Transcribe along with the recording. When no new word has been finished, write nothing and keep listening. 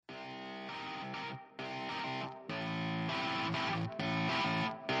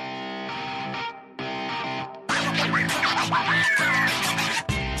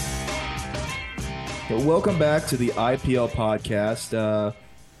Well, welcome back to the IPL podcast.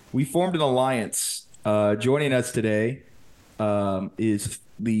 We formed an alliance. Joining us today is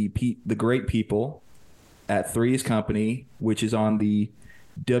the great people at Three's Company, which is on the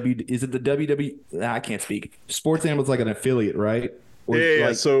Is it the WW? I can't speak. Sports Animal is like an affiliate, right? Or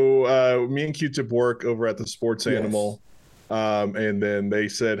Yeah. So me and Q-Tip work over at the Sports Animal. And then they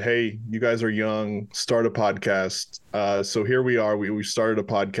said, hey, you guys are young, start a podcast. So here we are. We started a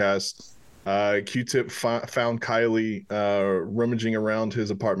podcast. Q-Tip found Kylie rummaging around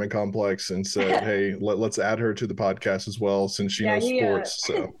his apartment complex and said, hey, let's add her to the podcast as well, since she knows sports.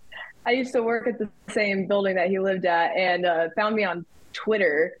 So I used to work at the same building that he lived at, and found me on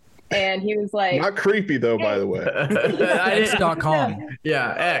Twitter. And he was like, not creepy though, by the way. X.com.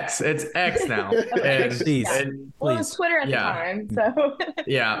 Yeah, X. It's X now. And, well, it was Twitter at the time. So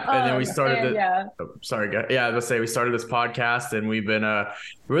yeah, and then we started let's say we started this podcast, and we've been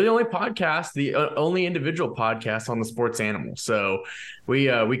we're the only podcast, the only individual podcast on the Sports Animal. So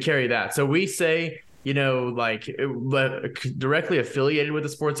we carry that. So we say, like directly affiliated with the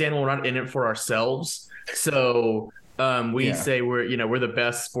Sports Animal. We're not in it for ourselves. So we say we're the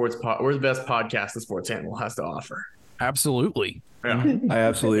best we're the best podcast the Sports Animal has to offer. Absolutely. Yeah. I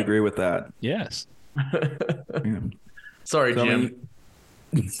absolutely agree with that. Yes. Yeah. Sorry, Jim.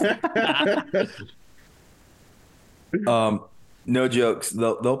 No jokes.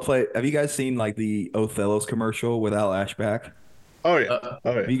 They'll play. Have you guys seen like the Othello's commercial with Al Ashback? Oh yeah.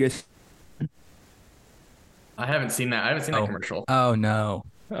 Have you guys? I haven't seen that. I haven't seen that commercial. Oh no.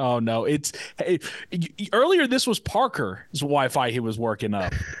 Oh no! Earlier. This was Parker's Wi-Fi he was working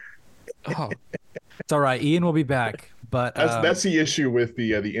up. Oh, it's all right. Ian will be back, but that's the issue with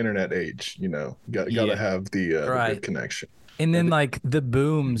the internet age. Got to have the good connection. And then like the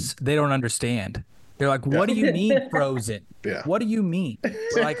booms, they don't understand. They're like, "What do you mean frozen? Yeah. What do you mean?"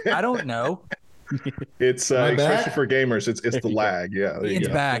 We're like, I don't know. It's especially for gamers. It's the lag. Yeah, Ian's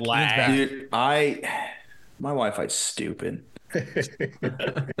back. Dude, my Wi-Fi's stupid.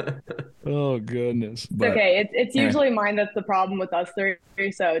 Oh goodness. It's okay. It's usually mine that's the problem with us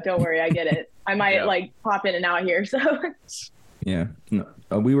three, so don't worry, I get it. I might pop in and out here. So yeah, no,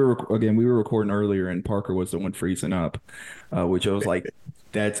 we were recording earlier, and Parker was the one freezing up, which I was like,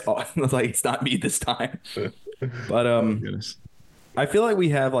 that's all. I was like, it's not me this time. But I feel like we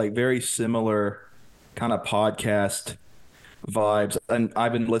have like very similar kind of podcast vibes, and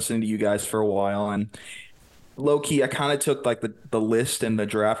I've been listening to you guys for a while, and low-key, I kind of took like the list and the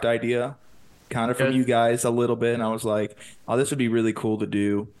draft idea kind of from you guys a little bit, and I was like, oh, this would be really cool to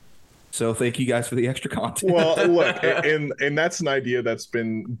do. So thank you guys for the extra content. Well, look, and that's an idea that's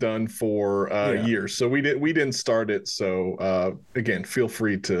been done for years. So we didn't start it. So again, feel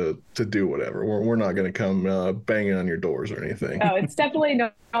free to do whatever. We're not going to come banging on your doors or anything. No, it's definitely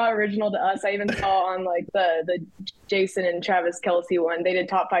not original to us. I even saw on like the Jason and Travis Kelce one, they did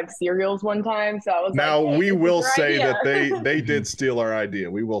top 5 cereals one time. So I was now like, hey, we will say that they did steal our idea.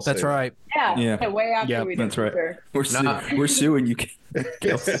 We will say that's right. Yeah. Way after we did. That's right. Sure. We're suing you.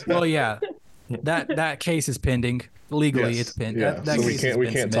 Well, yeah, that case is pending legally. It's pending. Yeah. That so we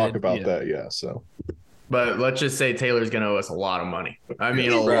can't talk about that. Yeah. So. But let's just say Taylor's going to owe us a lot of money. I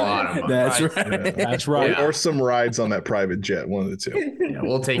mean, a lot of money. That's right. Yeah. That's right. Or some rides on that private jet, one of the two. Yeah,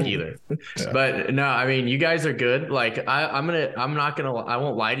 we'll take either. Yeah. But no, I mean, you guys are good. Like I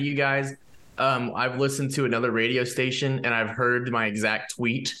won't lie to you guys. I've listened to another radio station and I've heard my exact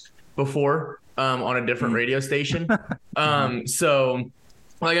tweet before on a different radio station. So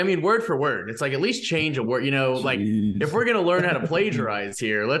like, I mean, word for word, it's like, at least change a word, like if we're going to learn how to plagiarize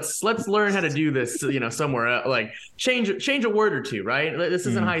here, let's learn how to do this, somewhere else, like change a word or two, right? This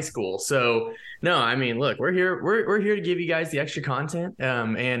isn't high school. So no, I mean, look, we're here to give you guys the extra content.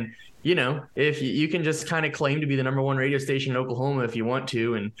 And if you can just kind of claim to be the #1 radio station in Oklahoma, if you want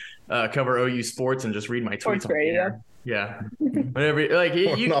to, and cover OU sports and just read my tweets. Sports radio. Yeah. Whatever. Like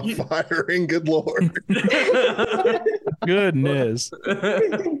we're not firing. Good Lord. Goodness.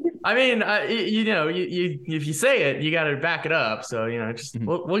 I mean, if you say it, you got to back it up. So,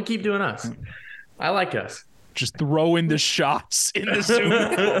 we'll keep doing us. I like us. Just throwing the shots in the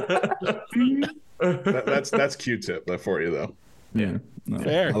Super Bowl. That's Q-Tip for you, though. Yeah. No,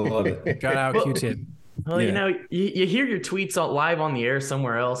 fair. I love it. Got out Q-Tip. Well, you hear your tweets live on the air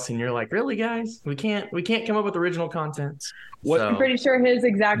somewhere else, and you're like, "Really, guys? We can't come up with original content." I'm pretty sure his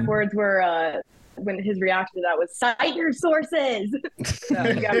exact words were when his reaction to that was "cite your sources." So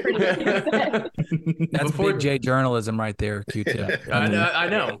you got pretty good. That's big J journalism right there, Q-Tip. I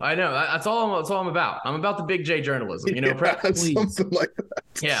know. That's all I'm about. I'm about the big J journalism. Something like that.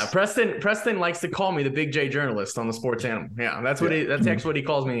 Yeah, Preston likes to call me the Big J journalist on the Sports Animal. Yeah, that's actually what he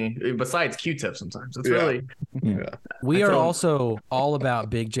calls me. Besides Q-tip, sometimes it's really. Yeah. We are also all about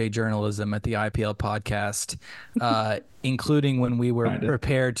Big J journalism at the IPL podcast, including when we were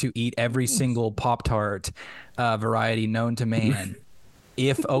prepared to eat every single Pop-Tart variety known to man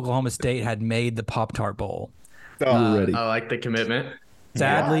if Oklahoma State had made the Pop-Tart Bowl. Oh, ready. I like the commitment.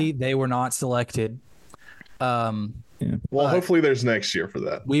 Sadly, they were not selected. Well, hopefully there's next year for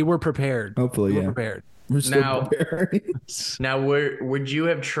that. We were prepared. Hopefully, we were prepared. We're still prepared. Now, where would you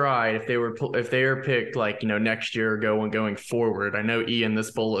have tried if they were picked like next year going forward? I know Ian, this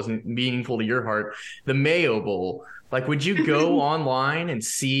bowl isn't meaningful to your heart. The Mayo Bowl, like, would you go online and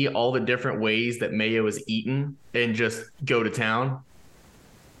see all the different ways that mayo is eaten and just go to town?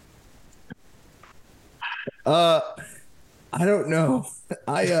 I don't know.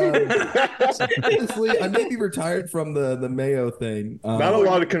 Honestly, I may be retired from the Mayo thing. Not a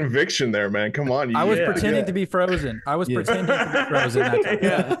lot of conviction there, man. Come on. I was pretending to be frozen. I was pretending to be frozen. That time.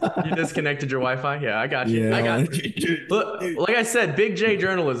 Yeah, you disconnected your Wi-Fi. Yeah, I got you. Yeah. I got you. But like I said, Big J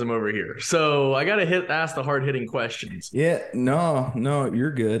journalism over here. So I gotta ask the hard hitting questions. Yeah, no,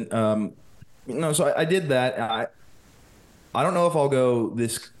 you're good. So I did that. I don't know if I'll go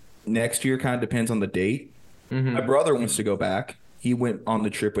this next year. Kind of depends on the date. Mm-hmm. My brother wants to go back. He went on the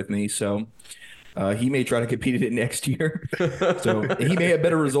trip with me, so he may try to compete in it next year. So he may have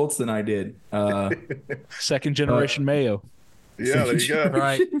better results than I did. Second generation Mayo. Yeah, there you go.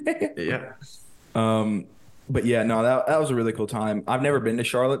 Right. Yeah. But yeah, no, that was a really cool time. I've never been to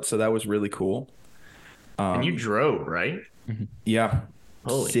Charlotte, so that was really cool. And you drove, right? Yeah.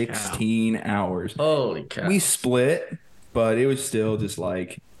 Holy 16 hours. Holy cow. We split, but it was still just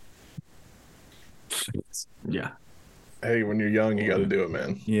like. Yeah. Hey, when you're young, you got to do it,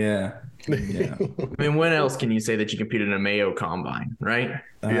 man. Yeah. I mean, when else can you say that you competed in a Mayo combine, right?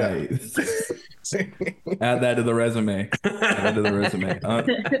 Yeah. Add that to the resume.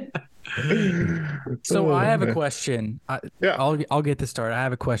 So I have a question. Yeah. I'll get this started. I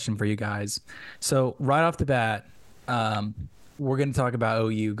have a question for you guys. So right off the bat, we're going to talk about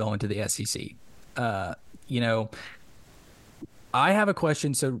OU going to the SEC. I have a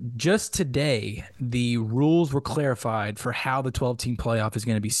question. So just today, the rules were clarified for how the 12-team playoff is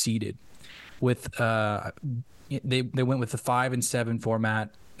going to be seeded. With they went with the 5 and 7 format.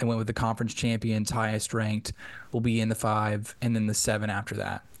 They went with the conference champions, highest ranked, will be in the 5, and then the 7 after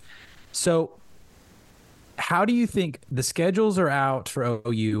that. So how do you think the schedules are out for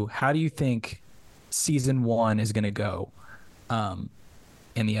OU? How do you think season 1 is going to go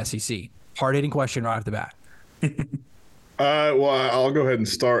in the SEC? Hard-hitting question right off the bat. Well, I'll go ahead and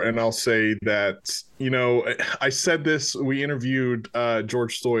start, and I'll say that, I said this, we interviewed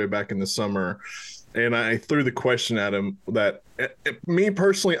George Stoya back in the summer, and I threw the question at him that me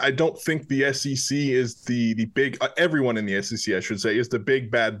personally, I don't think the SEC is the big, everyone in the SEC, I should say, is the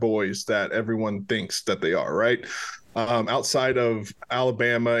big bad boys that everyone thinks that they are, right? Outside of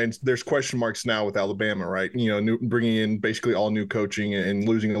Alabama, and there's question marks now with Alabama, right? Bringing in basically all new coaching and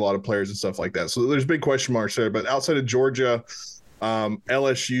losing a lot of players and stuff like that. So there's big question marks there. But outside of Georgia,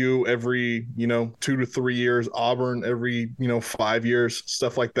 LSU every 2 to 3 years, Auburn every 5 years,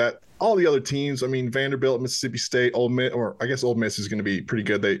 stuff like that. All the other teams, I mean, Vanderbilt, Mississippi State, Ole Miss, or I guess Ole Miss is going to be pretty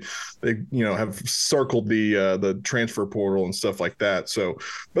good. They have circled the transfer portal and stuff like that. So,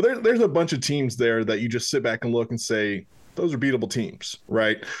 but there's a bunch of teams there that you just sit back and look and say those are beatable teams,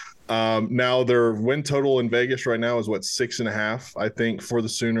 right? Now their win total in Vegas right now is 6.5, I think, for the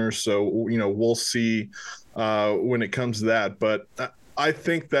Sooners. So we'll see when it comes to that. But I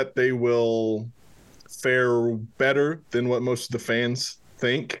think that they will fare better than what most of the fans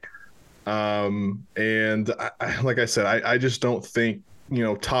think. And like I said, I just don't think,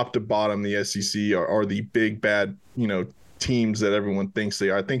 top to bottom, the SEC are the big bad, teams that everyone thinks they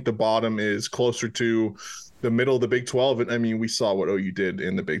are. I think the bottom is closer to the middle of the Big 12. And I mean, we saw what OU did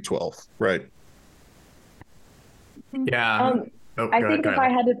in the Big 12, right? Yeah. I think if I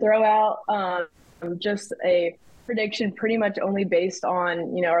had to throw out just a prediction pretty much only based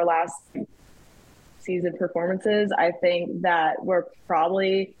on, our last season performances, I think that we're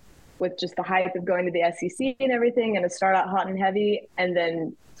probably, with just the hype of going to the SEC and everything, and to start out hot and heavy and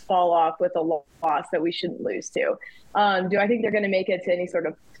then fall off with a loss that we shouldn't lose to. Do I think they're going to make it to any sort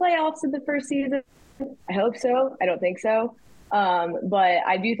of playoffs in the first season? I hope so. I don't think so. But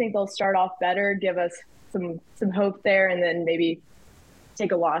I do think they'll start off better, give us some hope there, and then maybe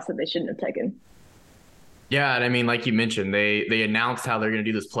take a loss that they shouldn't have taken. Yeah, and I mean, like you mentioned, they announced how they're going to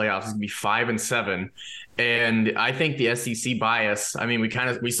do this playoffs. It's going to be 5-7, and I think the SEC bias. I mean,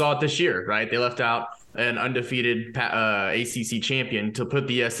 we saw it this year, right? They left out an undefeated ACC champion to put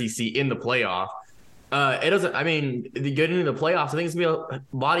the SEC in the playoff. It doesn't. I mean, getting into the playoffs, I think it's going to be a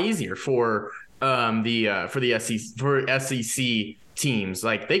lot easier for the SEC teams.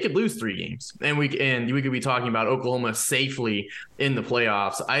 Like they could lose 3 games, and we could be talking about Oklahoma safely in the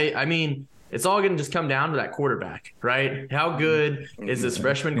playoffs. I mean. It's all going to just come down to that quarterback, right? How good is this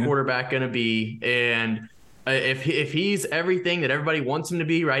freshman quarterback going to be? And if he's everything that everybody wants him to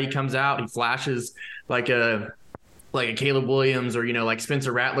be, right? He comes out, he flashes like a Caleb Williams or like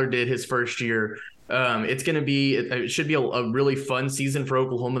Spencer Rattler did his first year. It should be a really fun season for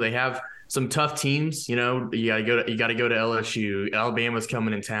Oklahoma. They have some tough teams. You gotta go to LSU. Alabama's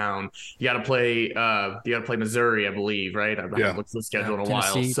coming in town. You gotta play Missouri, I believe, right? I haven't looked at the schedule in a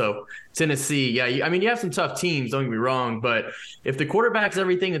while. So Tennessee, I mean, you have some tough teams, don't get me wrong, but if the quarterback's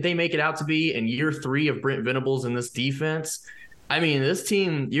everything that they make it out to be in year 3 of Brent Venables in this defense, I mean, this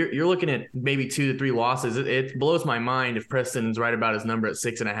team, you're looking at maybe 2 to 3 losses. It blows my mind if Preston's right about his number at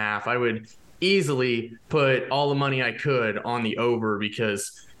 6.5. I would easily put all the money I could on the over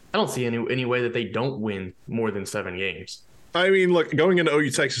because I don't see any way that they don't win more than 7 games. I mean, look, going into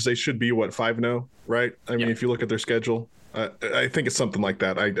OU Texas, they should be 5-0, right? I mean, if you look at their schedule, I think it's something like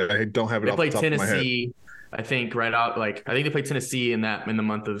that. I don't have it off the top of my head. They play Tennessee, I think I think they play Tennessee in the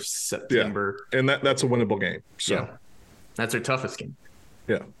month of September. Yeah. And that's a winnable game. So yeah. That's their toughest game.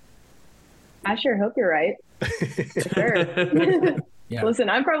 Yeah. I sure hope you're right. For sure. Yeah. Listen,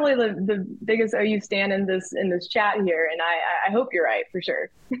 I'm probably the biggest OU stan in this chat here, and I hope you're right for sure.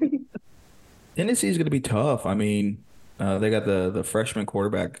 Tennessee is going to be tough. I mean, they got the freshman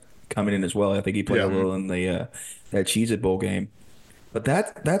quarterback coming in as well. I think he played a little in the that Cheez-It Bowl game, but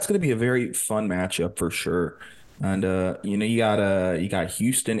that's going to be a very fun matchup for sure. And you got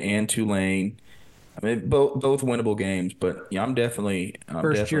Houston and Tulane. I mean, both winnable games, but I'm definitely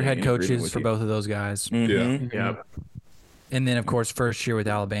first year head coaches for both of those guys. Mm-hmm. Yeah. And then, of course, first year with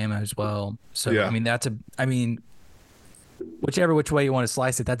Alabama as well. So, I mean, which way you want to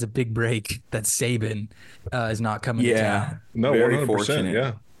slice it, that's a big break that Saban is not coming to town. No, very 100%, fortunate.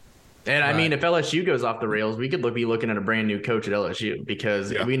 Yeah. And I mean, if LSU goes off the rails, we could be looking at a brand new coach at LSU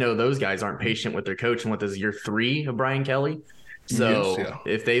because we know those guys aren't patient with their coach and what is year 3 of Brian Kelly. So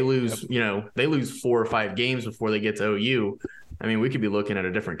if they lose, they lose 4 or 5 games before they get to OU. I mean, we could be looking at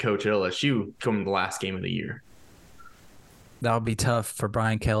a different coach at LSU coming the last game of the year. That would be tough for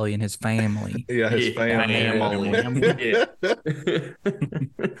Brian Kelly and his family. His family.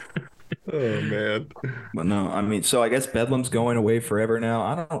 Oh man. But no, I mean, so I guess Bedlam's going away forever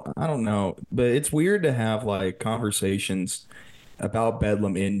now. I don't know, but it's weird to have like conversations about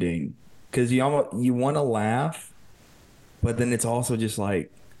Bedlam ending because you want to laugh, but then it's also just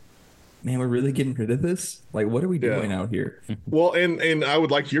like, man, we're really getting rid of this? Like, what are we doing out here? Well, and I would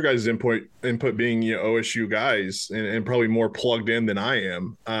like your guys' input being OSU guys and probably more plugged in than I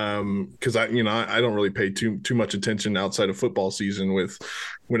am, because I don't really pay too much attention outside of football season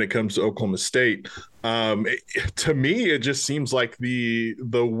when it comes to Oklahoma State. To me, it just seems like the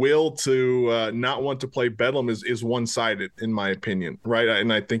will to not want to play Bedlam is one-sided in my opinion, right?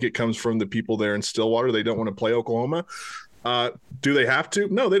 And I think it comes from the people there in Stillwater. They don't want to play Oklahoma. Do they have to?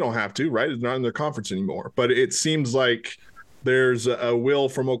 No, they don't have to, right? It's not in their conference anymore. But it seems like there's a will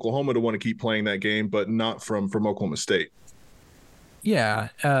from Oklahoma to want to keep playing that game, but not from Oklahoma State. Yeah.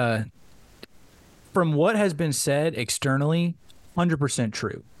 From what has been said externally, 100%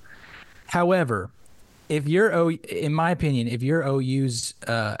 true. However, in my opinion, if you're OU's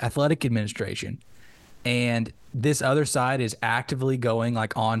athletic administration and this other side is actively going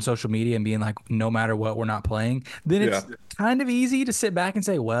like on social media and being like, no matter what, we're not playing, then it's kind of easy to sit back and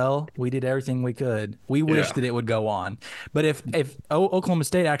say, well, we did everything we could. We wish that it would go on. But if Oklahoma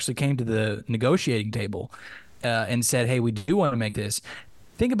State actually came to the negotiating table and said, hey, we do want to make this,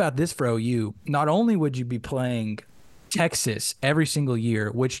 think about this for OU. Not only would you be playing Texas every single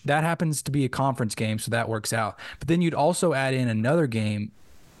year, which that happens to be a conference game, so that works out. But then you'd also add in another game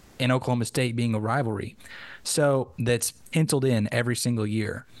in Oklahoma State being a rivalry. So that's penciled in every single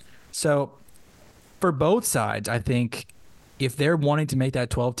year. So for both sides, I think if they're wanting to make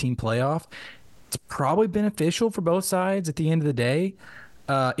that 12-team playoff, it's probably beneficial for both sides at the end of the day.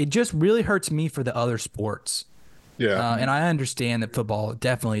 It just really hurts me for the other sports. Yeah. And I understand that football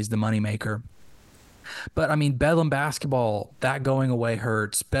definitely is the moneymaker. But, I mean, Bedlam basketball, that going away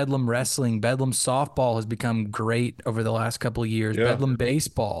hurts. Bedlam wrestling, Bedlam softball has become great over the last couple of years. Yeah. Bedlam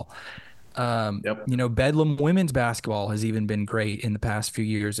baseball. Bedlam women's basketball has even been great in the past few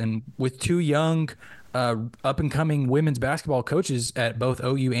years. And with 2 young up and coming women's basketball coaches at both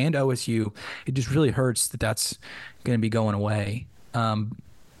OU and OSU. It just really hurts that that's going to be going away.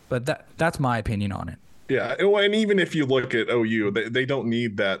 But that's my opinion on it. Yeah, and even if you look at OU, they don't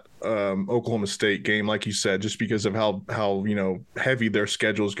need that Oklahoma State game, like you said, just because of how heavy their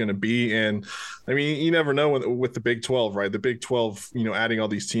schedule is going to be. And I mean, you never know with the Big 12, right? The Big 12, adding all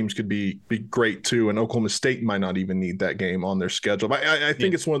these teams could be great too. And Oklahoma State might not even need that game on their schedule. But I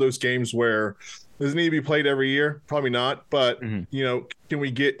think it's one of those games where does it need to be played every year? Probably not. But can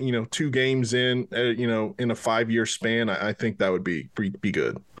we get 2 games in in a 5-year span? I think that would be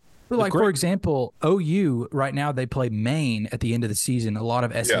good. Like, for example, OU right now, they play Maine at the end of the season. A lot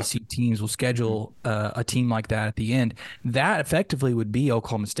of SEC teams will schedule a team like that at the end. That effectively would be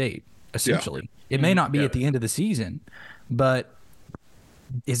Oklahoma State, essentially. Yeah. It may not be at the end of the season, but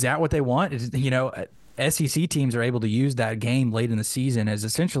is that what they want? SEC teams are able to use that game late in the season as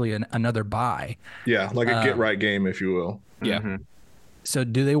essentially another bye. Yeah, like a get-right game, if you will. Yeah. Mm-hmm. So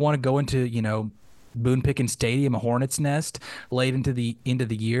do they want to go into, Boone Pickens Stadium, a hornet's nest, late into the end of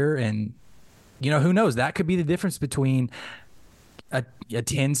the year? And, who knows? That could be the difference between a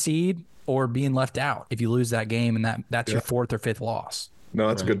 10 seed or being left out if you lose that game and that's your 4th or 5th loss. No,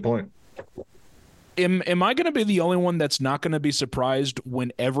 that's a good point. Am I going to be the only one that's not going to be surprised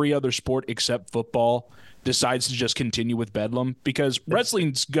when every other sport except football decides to just continue with Bedlam? Because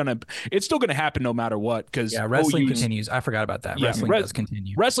wrestling's it's still gonna happen no matter what. Because wrestling continues. I forgot about that. Wrestling does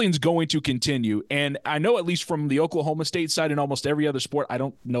continue. Wrestling's going to continue, and I know at least from the Oklahoma State side and almost every other sport. I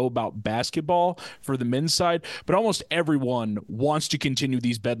don't know about basketball for the men's side, but almost everyone wants to continue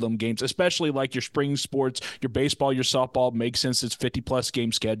these Bedlam games, especially like your spring sports, your baseball, your softball. Makes sense. It's 50+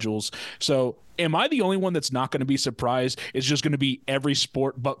 game schedules. So am I the only one that's not going to be surprised? It's just going to be every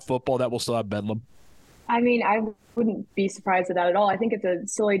sport but football that will still have Bedlam. I mean, I wouldn't be surprised at that at all. I think it's a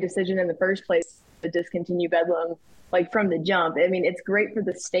silly decision in the first place to discontinue Bedlam, like from the jump. I mean, it's great for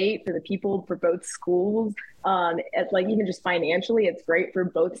the state, for the people, for both schools. It's like even just financially, it's great for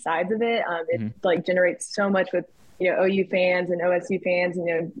both sides of it. It like generates so much with OU fans and OSU fans,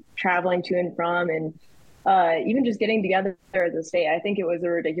 traveling to and from, and even just getting together as a state. I think it was a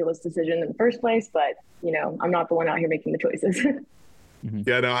ridiculous decision in the first place, but I'm not the one out here making the choices.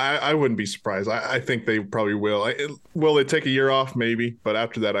 Yeah, no, I wouldn't be surprised. I think they probably will. Will they take a year off? Maybe. But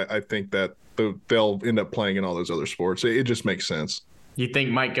after that, I think that they'll end up playing in all those other sports. It just makes sense. You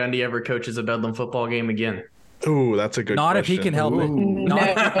think Mike Gundy ever coaches a Bedlam football game again? Ooh, that's a good Not question. If he can help it.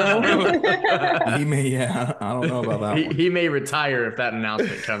 He may, yeah. I don't know about that one. He may retire if that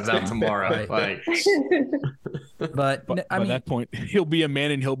announcement comes out tomorrow. Right. But by that point, he'll be a man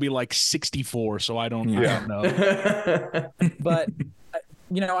and he'll be like 64. So I don't know. But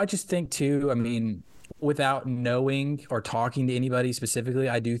I just think too, I mean, without knowing or talking to anybody specifically,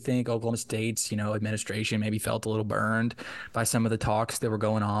 I do think Oklahoma State's, administration maybe felt a little burned by some of the talks that were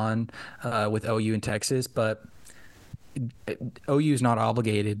going on with OU and Texas. But OU is not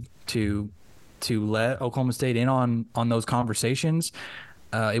obligated to let Oklahoma State in on those conversations.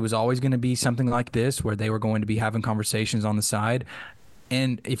 It was always going to be something like this where they were going to be having conversations on the side.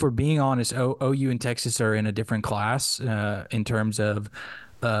 And if we're being honest, OU and Texas are in a different class in terms of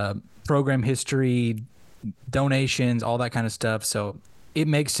program history, donations, all that kind of stuff. So it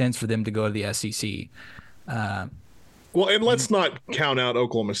makes sense for them to go to the SEC. Well, and let's not count out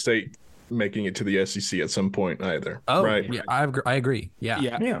Oklahoma State making it to the SEC at some point either. Oh, right? Yeah, I agree.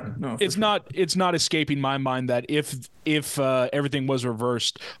 Yeah. No, it's not escaping my mind that if everything was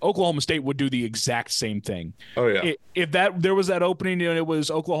reversed, Oklahoma State would do the exact same thing. Oh yeah. If there was that opening and it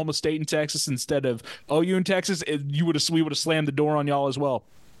was Oklahoma State and Texas instead of OU and Texas, we would have slammed the door on y'all as well.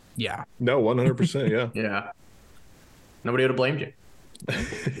 Yeah. No, 100%. Yeah. Yeah. Nobody would have blamed you.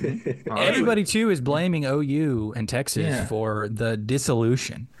 Everybody too is blaming OU and Texas for the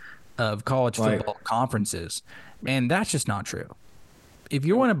dissolution of college football conferences, and that's just not true. If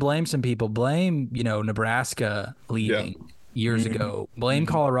you want to blame some people, blame Nebraska leaving years ago, blame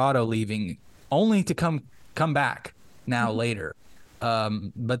Colorado leaving, only to come back now later.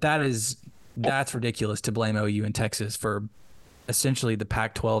 But that's ridiculous to blame OU and Texas for essentially the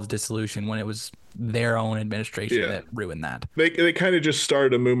Pac-12's dissolution when it was their own administration that ruined that. They kind of just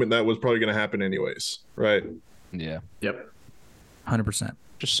started a movement that was probably going to happen anyways, right? Yeah. Yep. 100%.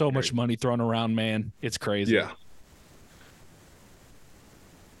 Just so much money thrown around, man. It's crazy. Yeah.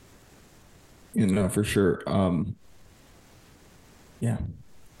 For sure. Yeah.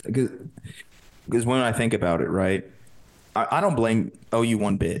 Because when I think about it, right, I don't blame OU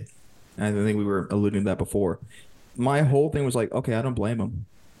one bit. I think we were alluding to that before. My whole thing was like, okay, I don't blame them.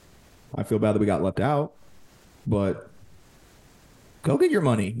 I feel bad that we got left out, but go get your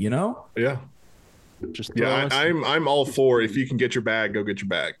money, Yeah. Just I'm all for, if you can get your bag, go get your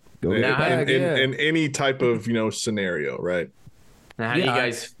bag. Go get your bag, in any type of scenario, right? Now, how do you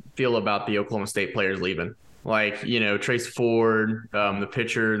guys feel about the Oklahoma State players leaving? Like, Trace Ford, the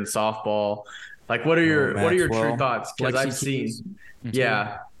pitcher in softball. Like, what are your true thoughts? Because I've seen,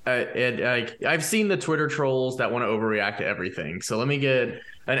 I've seen the Twitter trolls that want to overreact to everything. So let me get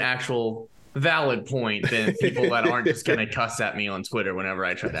an actual valid point than people that aren't just going to cuss at me on Twitter whenever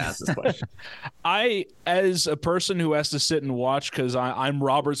I try to ask this question. I, as a person who has to sit and watch, because I'm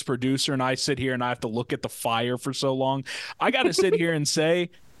Robert's producer and I sit here and I have to look at the fire for so long, I got to sit here and say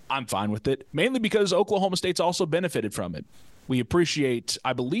I'm fine with it, mainly because Oklahoma State's also benefited from it. We appreciate,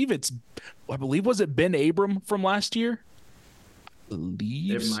 I believe, was it Ben Abram from last year? I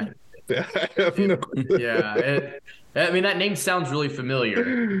believe. It might. Yeah. I mean, that name sounds really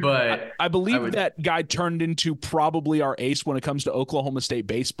familiar, but I believe that guy turned into probably our ace when it comes to Oklahoma State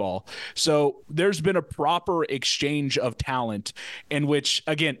baseball. So there's been a proper exchange of talent in which,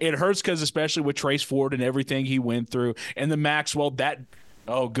 again, it hurts because especially with Trace Ford and everything he went through and the Maxwell, that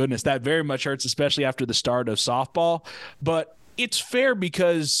very much hurts, especially after the start of softball. But it's fair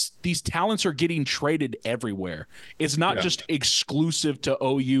because these talents are getting traded everywhere. It's not just exclusive to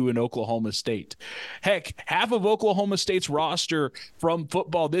OU and Oklahoma State. Heck, half of Oklahoma State's roster from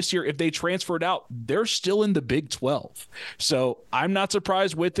football this year, if they transferred out, they're still in the Big 12. So I'm not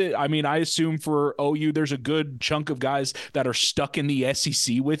surprised with it. I mean, I assume for OU, there's a good chunk of guys that are stuck in the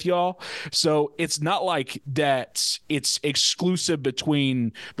SEC with y'all. So it's not like that it's exclusive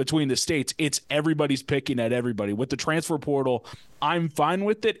between the states. It's everybody's picking at everybody. With the transfer portal, I'm fine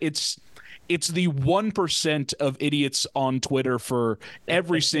with it. It's the 1% of idiots on Twitter for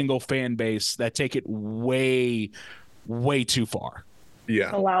every single fan base that take it way, way too far.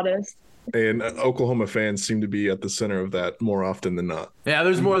 Yeah. The loudest. And Oklahoma fans seem to be at the center of that more often than not. Yeah,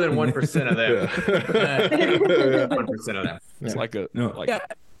 there's more than 1% of them. 1% of them. It's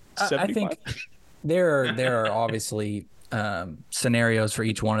I think there are obviously scenarios for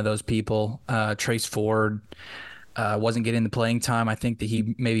each one of those people. Trace Ford wasn't getting the playing time I think that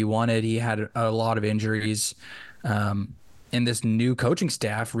he maybe wanted. He had a lot of injuries, and this new coaching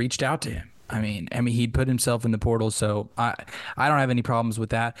staff reached out to him. I mean, he'd put himself in the portal, so I don't have any problems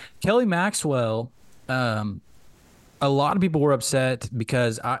with that. Kelly Maxwell, a lot of people were upset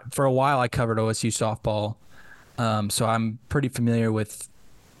because for a while I covered OSU softball, so I'm pretty familiar with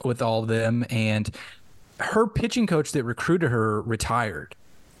all of them. And her pitching coach that recruited her retired,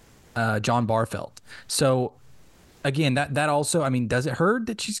 John Barfeld. So again, that also, I mean, does it hurt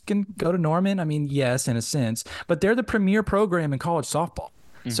that she's going to go to Norman? I mean, yes, in a sense, but they're the premier program in college softball.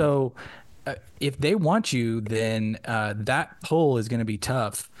 Mm-hmm. So if they want you, then that pull is going to be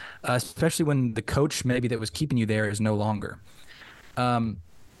tough, especially when the coach maybe that was keeping you there is no longer.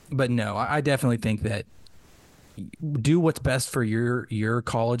 But no, I definitely think that do what's best for your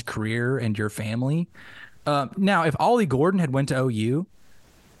college career and your family. Now, if Ollie Gordon had went to OU,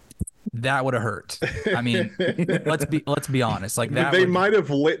 that would have hurt. I mean, let's be honest. Like that, they might have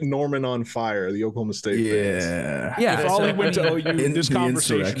lit Norman on fire. The Oklahoma State fans. Yeah. If Ollie went to OU, this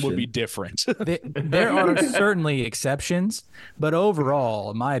conversation would be different. There are certainly exceptions, but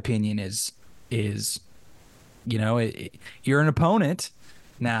overall, my opinion is you're an opponent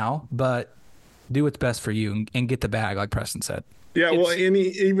now, but do what's best for you and get the bag, like Preston said. Yeah, well,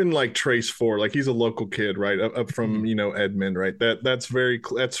 even like Trace Ford, like he's a local kid, right, up from Edmond, right? That's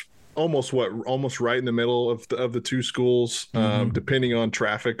almost right in the middle of the two schools, depending on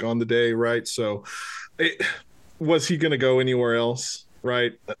traffic on the day, right? So, was he going to go anywhere else,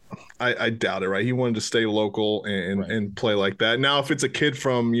 right? I doubt it, right? He wanted to stay local and play like that. Now, if it's a kid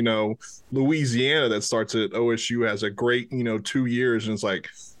from Louisiana that starts at OSU, has a great 2 years, and it's like,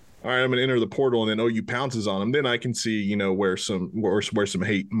 all right, I'm going to enter the portal, and then OU pounces on him, then I can see where some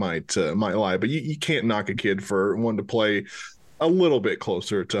hate might lie. But you can't knock a kid for wanting to play a little bit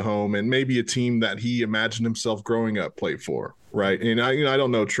closer to home and maybe a team that he imagined himself growing up played for, right? And I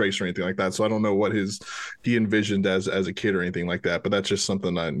don't know Trace or anything like that, so I don't know what he envisioned as a kid or anything like that. But that's just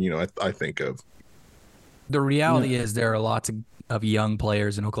something I think of. The reality is there are lots of young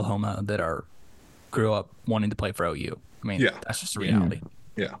players in Oklahoma that grew up wanting to play for OU. I mean, that's just a reality.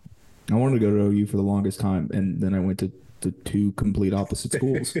 Yeah. I wanted to go to OU for the longest time, and then I went to two complete opposite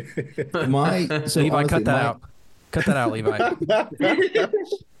schools. Levi, cut that out. Cut that out, Levi.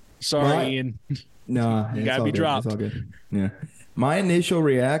 Sorry, Ian. No, you gotta be dropped. It's all good. Yeah. My initial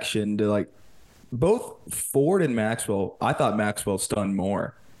reaction to both Ford and Maxwell, I thought Maxwell stunned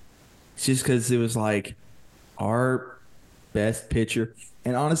more. It's just because it was like our best pitcher.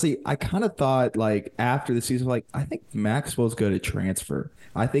 And honestly, I kind of thought like after the season, like I think Maxwell's going to transfer.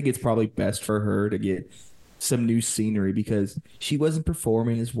 I think it's probably best for her to get some new scenery because she wasn't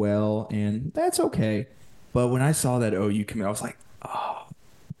performing as well, and that's okay. But when I saw that OU commit, I was like, oh,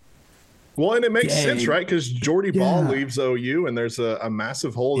 Well, and it makes sense, dang. right? Because Jordy Ball Yeah. leaves OU, and there's a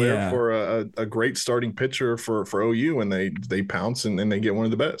massive hole there Yeah. for a great starting pitcher for OU, and they pounce and they get one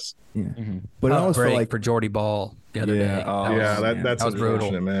of the best. Yeah. But I Tough almost felt break like for Jordy Ball the other Yeah, day. oh, Yeah, man. that's that was brutal.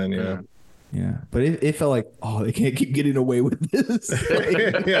 unfortunate, man. Yeah. yeah, but it felt like, oh, they can't keep getting away with this.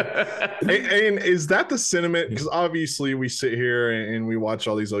 Yeah. And is that the sentiment? Because obviously we sit here and we watch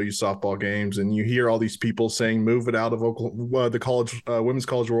all these OU softball games, and you hear all these people saying, "Move it out of the college women's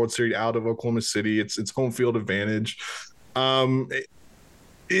college World Series out of Oklahoma City. It's home field advantage."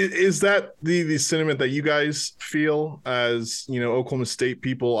 Is that the sentiment that you guys feel as Oklahoma State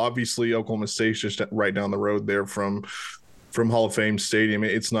people? Obviously, Oklahoma State's just right down the road there from Hall of Fame Stadium.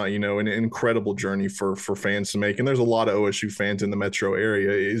 It's not, an incredible journey for fans to make. And there's a lot of OSU fans in the metro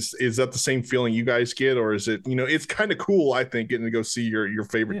area. Is that the same feeling you guys get? Or is it, it's kind of cool, I think, getting to go see your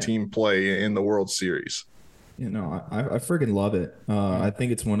favorite team play in the World Series? I freaking love it. I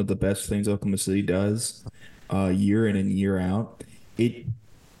think it's one of the best things Oklahoma City does year in and year out.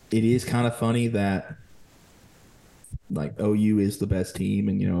 It is kind of funny that like OU is the best team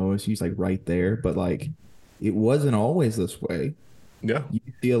and, OSU's like right there, but like it wasn't always this way. Yeah.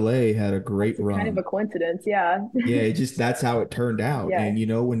 UCLA had a great run. Kind of a coincidence, yeah. Yeah, that's how it turned out. Yeah. And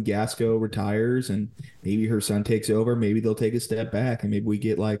when Gasco retires and maybe her son takes over, maybe they'll take a step back and maybe we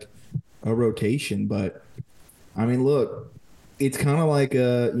get like a rotation. But I mean, look, it's kind of like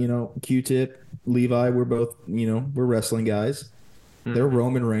Q-Tip, Levi, we're both, we're wrestling guys. They're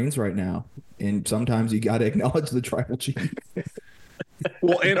Roman Reigns right now. And sometimes you got to acknowledge the tribal chief.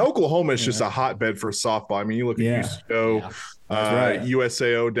 Well, and Oklahoma is just a hotbed for softball. I mean, you look at UCO, right.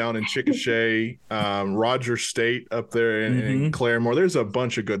 USAO down in Chickasha, Rogers State up there in Claremore. There's a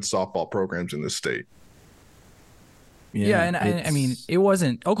bunch of good softball programs in this state. Yeah, and I mean, it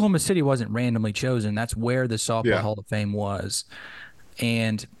wasn't Oklahoma City wasn't randomly chosen. That's where the Softball Hall of Fame was.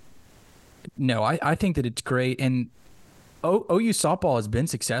 And no, I think that it's great. And OU softball has been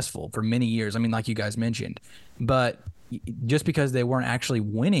successful for many years. I mean, like you guys mentioned, but just because they weren't actually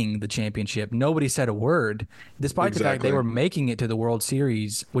winning the championship, nobody said a word, despite the fact they were making it to the World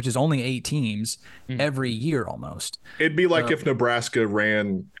Series, which is only 8 teams every year almost. It'd be like if Nebraska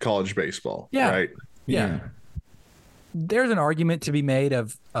ran college baseball, right? Yeah. There's an argument to be made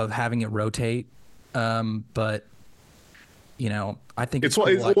of having it rotate, but I think it's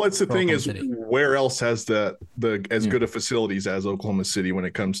the thing is, where else has the as good of facilities as Oklahoma City when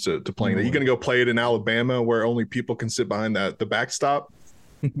it comes to playing that? You're going to go play it in Alabama where only people can sit behind the backstop?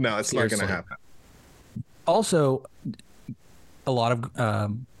 No, it's not going to happen. Also, a lot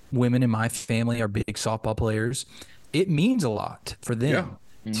of women in my family are big softball players. It means a lot for them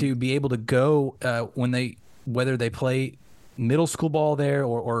to be able to go whether they play middle school ball there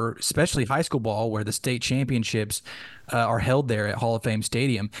or especially high school ball where the state championships are held there at Hall of Fame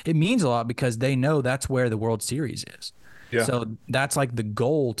Stadium. It means a lot because they know that's where the World Series is. Yeah. So that's like the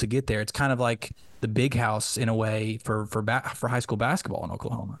goal to get there. It's kind of like the big house in a way for high school basketball in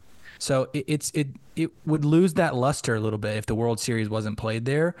Oklahoma. So it would lose that luster a little bit if the World Series wasn't played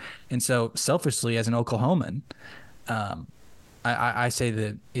there. And so selfishly, as an Oklahoman, I say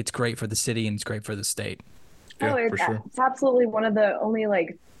that it's great for the city and it's great for the state. Yeah, it's absolutely one of the only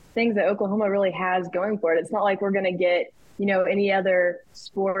things that Oklahoma really has going for it. It's not like we're going to get, any other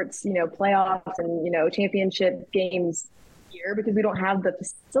sports, playoffs and, championship games here because we don't have the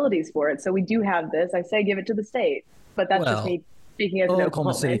facilities for it. So we do have this. I say give it to the state, but that's just me speaking as an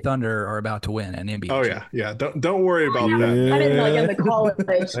Oklahoma City Thunder are about to win an NBA. Oh yeah. Don't worry about that. I didn't know in the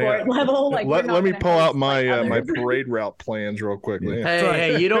college sport level. Let me pull out my parade route plans real quickly. Yeah.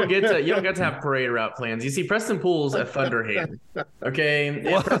 Hey, you don't get to have parade route plans. You see, Preston Poole's a Thunder hater.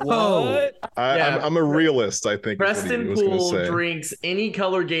 Okay. What? I'm a realist. I think Preston Poole drinks any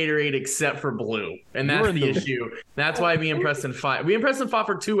color Gatorade except for blue, and that's the issue. That's why me and Preston fought. We and Preston fought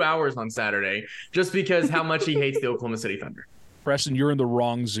for 2 hours on Saturday just because how much he hates the Oklahoma City Thunder. Preston, you're in the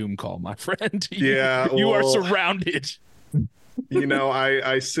wrong Zoom call, my friend. You are surrounded.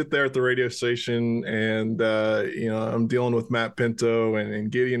 I sit there at the radio station and, I'm dealing with Matt Pinto and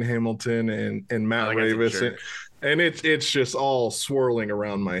Gideon Hamilton and Matt Ravis. And it's just all swirling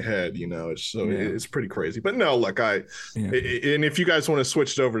around my head, it's pretty crazy. But no, look, and if you guys want to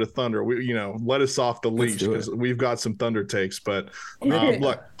switch it over to Thunder, let us off the leash because we've got some Thunder takes. But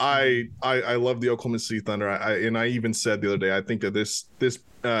look, I love the Oklahoma City Thunder. I even said the other day, I think that this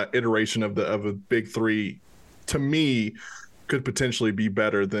iteration of a Big Three, to me, could potentially be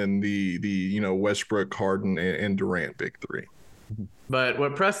better than the Westbrook, Harden, and Durant big three. But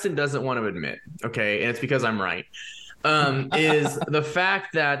what Preston doesn't want to admit, okay, and it's because I'm right, is the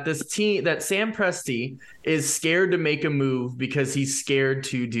fact that this team, that Sam Presti is scared to make a move because he's scared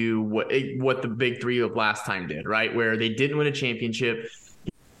to do what the big three of last time did, right? Where they didn't win a championship.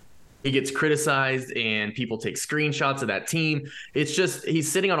 He gets criticized and people take screenshots of that team. It's just,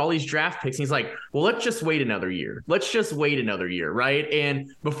 he's sitting on all these draft picks. And he's like, well, let's just wait another year. Let's just wait another year, right?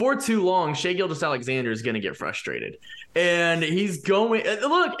 And before too long, Shai Gilgeous-Alexander is going to get frustrated. And he's going,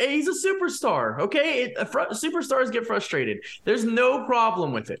 look, he's a superstar, okay? Superstars get frustrated. There's no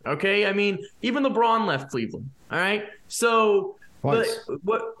problem with it, okay? I mean, even LeBron left Cleveland, all right? So... But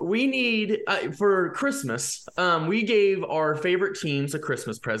what we need for Christmas, we gave our favorite teams a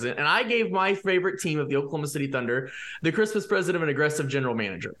Christmas present, and I gave my favorite team of the Oklahoma City Thunder the Christmas present of an aggressive general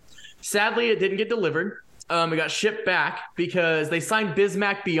manager. Sadly, it didn't get delivered. It got shipped back because they signed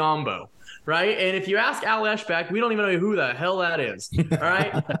Bismack Biyombo, right? And if you ask Al Eshbach, we don't even know who the hell that is, all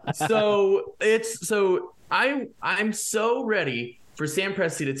right? I'm so ready for Sam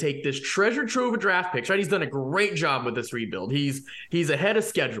Presti to take this treasure trove of draft picks, right? He's done a great job with this rebuild. He's ahead of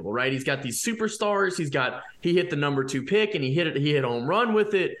schedule, right? He's got these superstars. He hit the number 2 pick and he hit home run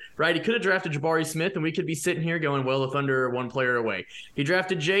with it, right? He could have drafted Jabari Smith and we could be sitting here going, well, the Thunder are one player away. He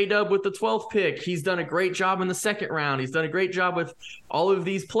drafted J-Dub with the 12th pick. He's done a great job in the second round. He's done a great job with all of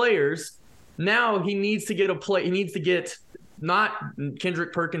these players. Now he needs to get not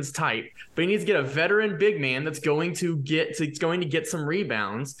Kendrick Perkins type, but he needs to get a veteran big man that's going to get some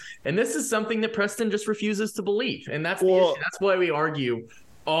rebounds. And this is something that Preston just refuses to believe. And that's the issue. That's why we argue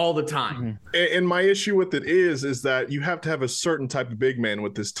all the time. And my issue with it is that you have to have a certain type of big man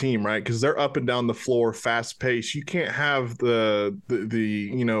with this team, right? Because they're up and down the floor, fast paced. You can't have the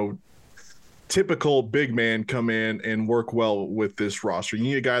typical big man come in and work well with this roster. You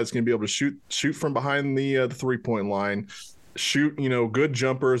need a guy that's going to be able to shoot from behind the 3-point line, shoot good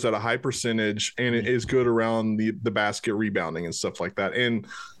jumpers at a high percentage, and it is good around the basket, rebounding and stuff like that. And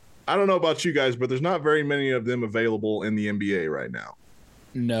I don't know about you guys, but there's not very many of them available in the NBA right now.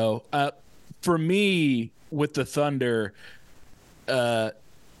 No. For me, with the Thunder,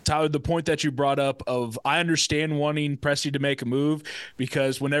 Tyler, the point that you brought up of, I understand wanting Presti to make a move,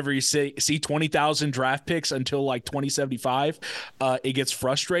 because whenever you see 20,000 draft picks until like 2075, it gets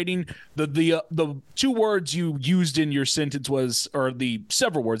frustrating. The 2 words you used in your sentence was, or the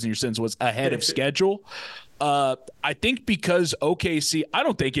several words in your sentence was, ahead of schedule. I think because OKC, I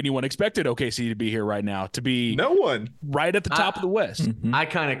don't think anyone expected OKC to be here right now, to be no one right at the top of the West. I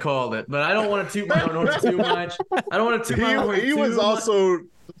kind of called it, but I don't want to toot my own horn too much. I don't want to toot my own horn too much. He was also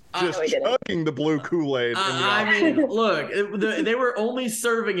just chugging the blue Kool-Aid. I mean, look, they were only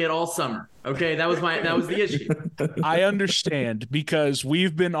serving it all summer. Okay, that was the issue. I understand, because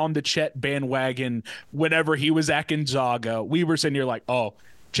we've been on the Chet bandwagon. Whenever he was at Gonzaga, we were sitting here like, oh,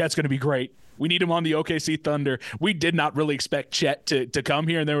 Chet's going to be great. We need him on the OKC Thunder. We did not really expect Chet to come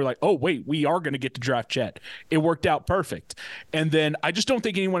here, and they were like, oh, wait, we are going to get to draft Chet. It worked out perfect. And then I just don't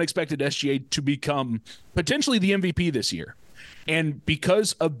think anyone expected SGA to become potentially the MVP this year. And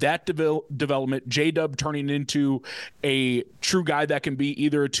because of that development, J-Dub turning into a true guy that can be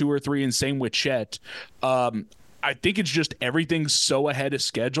either a 2 or 3, and same with Chet, I think it's just everything's so ahead of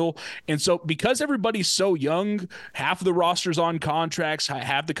schedule. And so because everybody's so young, half of the roster's on contracts,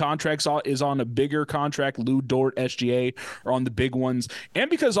 half the contracts is on a bigger contract. Lou Dort, SGA are on the big ones. And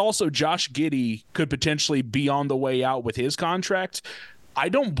because also Josh Giddey could potentially be on the way out with his contract, I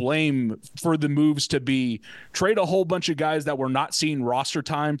don't blame for the moves to be trade a whole bunch of guys that were not seeing roster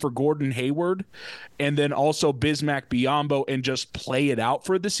time for Gordon Hayward, and then also Bismack Biyombo, and just play it out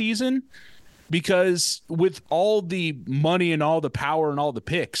for the season. Because with all the money and all the power and all the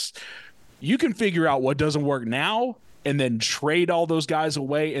picks, you can figure out what doesn't work now and then trade all those guys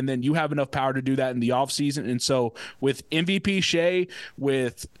away, and then you have enough power to do that in the offseason. And so with MVP Shai,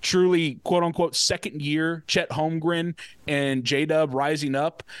 with truly quote-unquote second year Chet Holmgren and J-Dub rising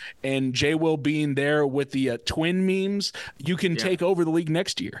up, and J-Will being there with the twin memes, you can take over the league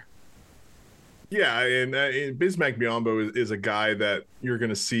next year. Yeah, and Bismack Biyombo is a guy that you're going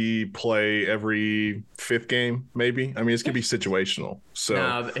to see play every 5th game, maybe. I mean, it's going to be situational. So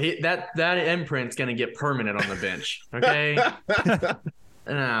no, that imprint's going to get permanent on the bench. Okay.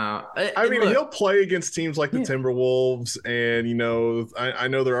 No, I mean, he'll play against teams like the Timberwolves, and I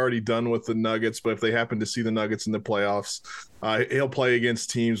know they're already done with the Nuggets, but if they happen to see the Nuggets in the playoffs, he'll play against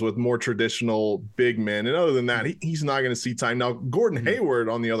teams with more traditional big men. And other than that, he's not going to see time. Now, Gordon Hayward,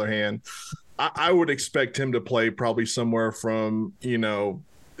 on the other hand, I would expect him to play probably somewhere from,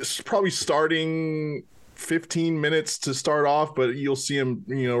 probably starting 15 minutes to start off, but you'll see him,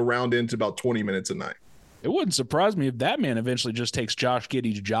 round into about 20 minutes a night. It wouldn't surprise me if that man eventually just takes Josh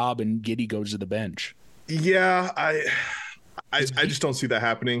Giddey's job and Giddey goes to the bench. Yeah, I just don't see that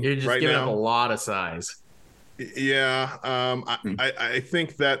happening. You're just right giving now. up a lot of size. Yeah, I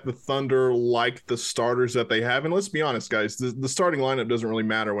think that the Thunder like the starters that they have, and let's be honest, guys, the starting lineup doesn't really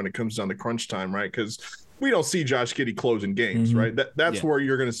matter when it comes down to crunch time, right? Because we don't see Josh Giddey closing games, right? That's where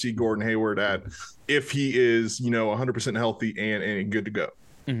you're going to see Gordon Hayward at if he is, 100% healthy and good to go.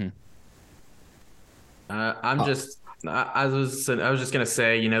 Mm-hmm. I was just gonna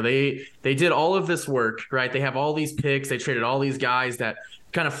say, they did all of this work, right? They have all these picks. They traded all these guys that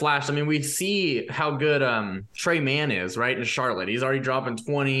kind of flashed. I mean, we see how good Trey Mann is, right, in Charlotte. He's already dropping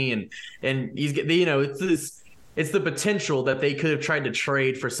 20, and he's it's the potential that they could have tried to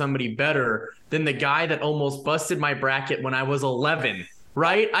trade for somebody better than the guy that almost busted my bracket when I was 11.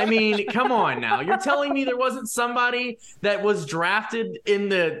 Right? I mean, come on now. You're telling me there wasn't somebody that was drafted in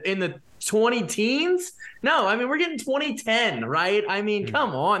the 20 teens? No, I mean, we're getting 2010, right? I mean,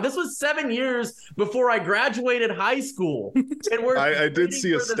 come on. This was 7 years before I graduated high school. And I did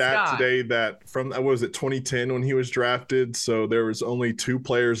see a stat today that from, what was it, 2010 when he was drafted? So there was only 2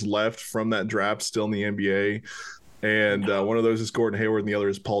 players left from that draft still in the NBA. And one of those is Gordon Hayward and the other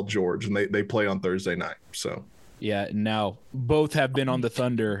is Paul George. And they play on Thursday night. So. Yeah, now both have been on the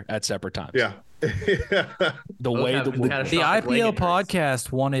Thunder at separate times. Yeah. The IPL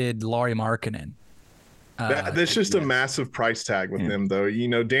podcast wanted Lauri Markkanen. That's just a massive price tag with him, though.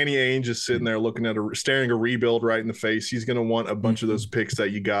 Danny Ainge is sitting there staring a rebuild right in the face. He's going to want a bunch of those picks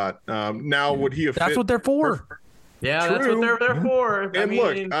that you got. Now, would he have? That's what they're for. Yeah, True. That's what they're there for. And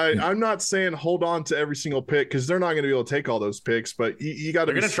look, I'm not saying hold on to every single pick because they're not going to be able to take all those picks, but you got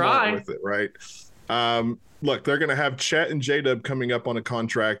to be smart with it, right? Look, they're going to have Chet and J-Dub coming up on a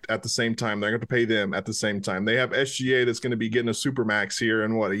contract at the same time. They're going to pay them at the same time. They have SGA that's going to be getting a supermax here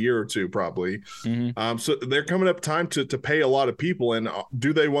in a year or two, probably. Mm-hmm. So they're coming up time to pay a lot of people. And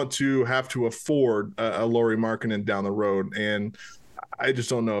do they want to have to afford a Lauri Markkanen down the road? And I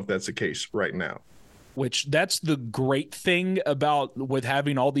just don't know if that's the case right now. Which that's the great thing about with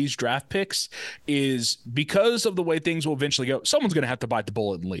having all these draft picks is because of the way things will eventually go, someone's going to have to bite the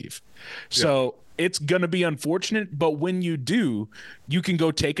bullet and leave. So it's going to be unfortunate, but when you do, you can go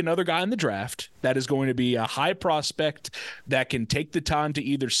take another guy in the draft that is going to be a high prospect that can take the time to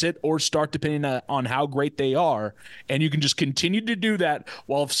either sit or start depending on how great they are, and you can just continue to do that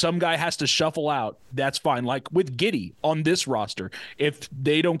while if some guy has to shuffle out, that's fine. Like with Giddey on this roster, if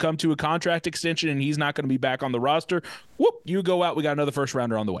they don't come to a contract extension and he's not going to be back on the roster, whoop, you go out, we got another first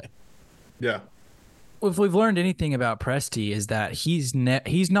rounder on the way. Yeah. If we've learned anything about Presti is that he's not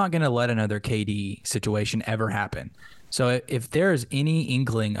going to let another KD situation ever happen. So if there's any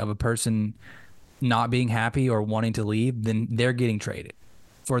inkling of a person not being happy or wanting to leave, then they're getting traded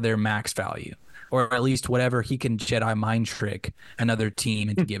for their max value, or at least whatever he can Jedi mind trick another team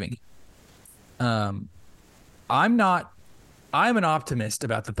into giving. I'm an optimist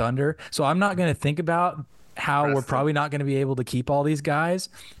about the Thunder, so I'm not going to think about how we're probably not going to be able to keep all these guys,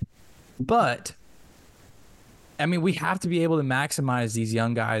 but I mean, we have to be able to maximize these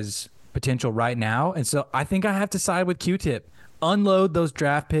young guys' potential right now. And so I think I have to side with Q-Tip. Unload those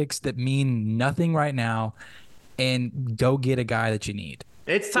draft picks that mean nothing right now and go get a guy that you need.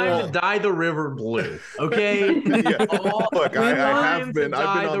 It's time to dye the river blue, okay? Look, I've been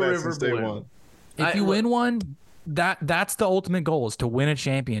on that since day one. If you win one, that's the ultimate goal, is to win a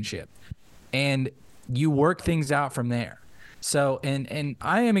championship. And you work things out from there. So, and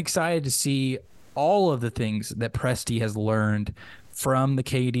I am excited to see all of the things that Presti has learned from the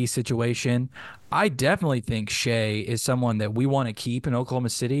KD situation. I definitely think Shea is someone that we want to keep in Oklahoma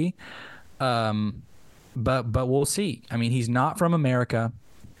City, but we'll see. I mean, he's not from America.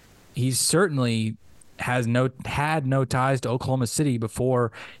 He certainly had no ties to Oklahoma City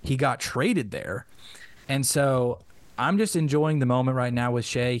before he got traded there, and so I'm just enjoying the moment right now with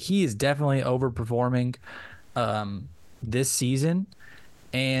Shea. He is definitely overperforming this season,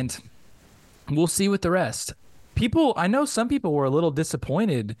 and we'll see with the rest. I know some people were a little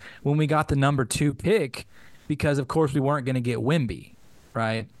disappointed when we got the number 2 pick because, of course, we weren't going to get Wemby,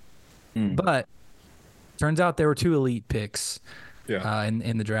 right? But turns out there were 2 elite picks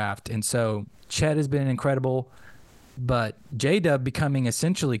in the draft. And so Chet has been incredible, but J-Dub becoming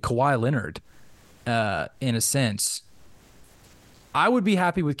essentially Kawhi Leonard in a sense. I would be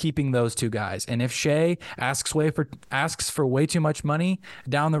happy with keeping those 2 guys. And if Shea asks for way too much money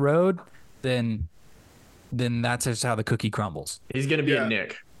down the road, then that's just how the cookie crumbles. He's going to be a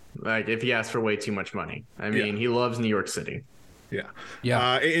Knick, like if he asks for way too much money. I mean, he loves New York City.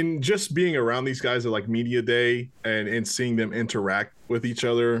 Yeah. And just being around these guys at like media day and seeing them interact with each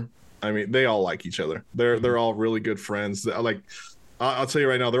other. I mean, they all like each other. They're all really good friends. Like, I'll tell you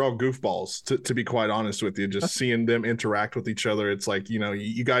right now, they're all goofballs, to be quite honest with you. Just seeing them interact with each other, it's like,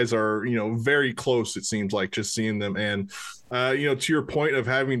 you guys are, very close, it seems like, just seeing them. And, to your point of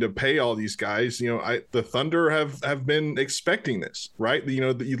having to pay all these guys, the Thunder have been expecting this, right?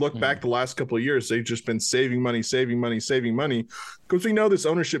 You look back the last couple of years, they've just been saving money, because we know this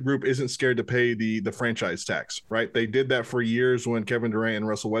ownership group isn't scared to pay the franchise tax, right? They did that for years when Kevin Durant and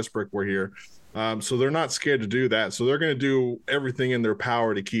Russell Westbrook were here. So they're not scared to do that. So they're going to do everything in their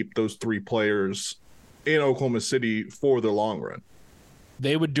power to keep those three players in Oklahoma City for the long run.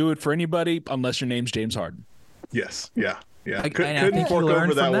 They would do it for anybody unless your name's James Harden. Yes. Yeah. Couldn't fork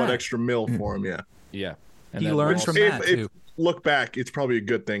over that one extra mil for him. Yeah. Yeah. And he learns from that too. Look back, it's probably a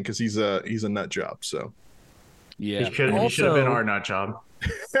good thing because he's a nut job. So yeah, he should have been our nut job.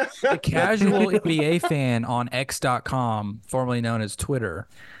 A casual NBA fan on X.com, formerly known as Twitter.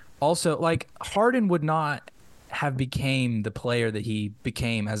 Also, like, Harden would not have became the player that he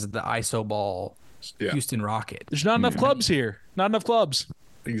became as the ISO ball Houston Rocket. There's not enough clubs here. Not enough clubs.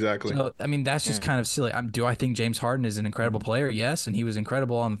 Exactly. So, I mean, that's just kind of silly. Do I think James Harden is an incredible player? Yes, and he was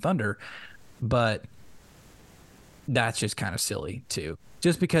incredible on the Thunder. But that's just kind of silly, too.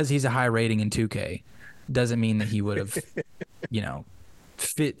 Just because he's a high rating in 2K doesn't mean that he would have,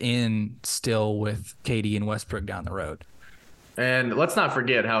 fit in still with KD and Westbrook down the road. And let's not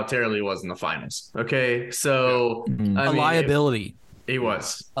forget how terrible he was in the finals. Okay, so a liability. He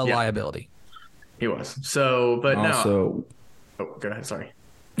was a liability. He was. So, but also, no. Oh, go ahead. Sorry.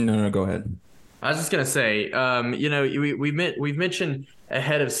 No, go ahead. I was just gonna say, we've mentioned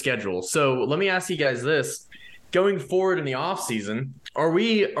ahead of schedule. So let me ask you guys this: going forward in the off season, are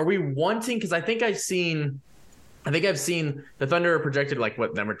we wanting? Because I think I've seen the Thunder are projected like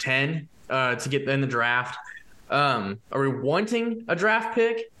number 10 to get in the draft. Are we wanting a draft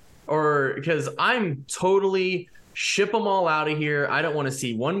pick, or because I'm totally ship them all out of here? I don't want to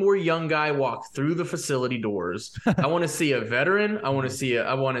see one more young guy walk through the facility doors. I want to see a veteran. I want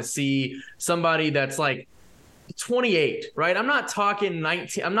to see somebody that's like 28, right? I'm not talking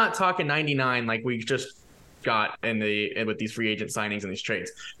 19. I'm not talking 99 like we just got with these free agent signings and these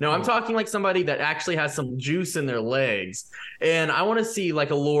trades. No, I'm talking like somebody that actually has some juice in their legs. And I want to see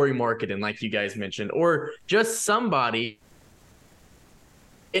like a Lauri Markkanen, like you guys mentioned, or just somebody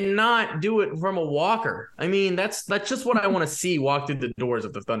and not do it from a walker. I mean, that's just what I want to see walk through the doors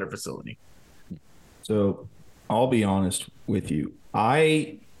of the Thunder facility. So I'll be honest with you.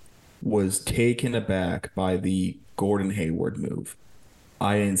 I was taken aback by the Gordon Hayward move.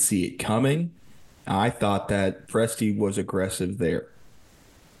 I didn't see it coming. I thought that Presti was aggressive there.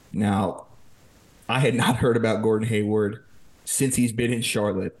 Now, I had not heard about Gordon Hayward since he's been in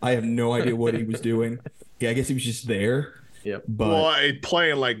Charlotte. I have no idea what he was doing. Yeah, I guess he was just there. Yep. But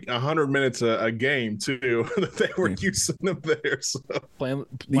playing like 100 minutes a game too. They were using them there. So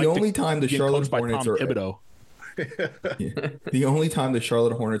the only time the Charlotte Hornets are the only time the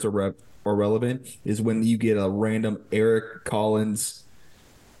Charlotte Hornets are relevant is when you get a random Eric Collins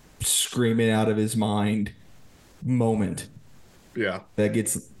screaming out of his mind moment. Yeah, that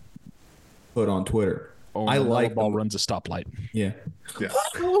gets put on Twitter. Oh, I like ball runs a stoplight. Yeah.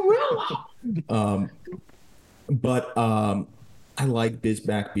 But I like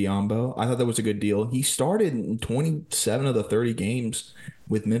Bismack Biyombo. I thought that was a good deal. He started in 27 of the 30 games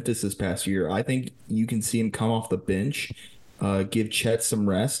with Memphis this past year. I think you can see him come off the bench, give Chet some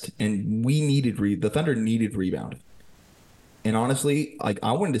rest, and the Thunder needed rebound. And honestly, like,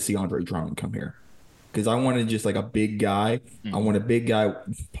 I wanted to see Andre Drummond come here because I wanted just like a big guy. I want a big guy.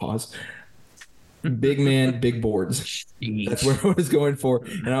 Pause. Big man, big boards. That's what I was going for,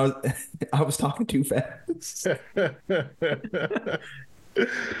 and I was talking too fast.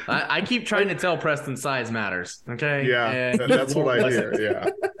 I keep trying to tell Preston size matters. Okay. Yeah, that's what I hear.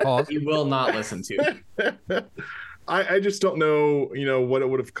 Yeah. He will not listen to it. I just don't know, what it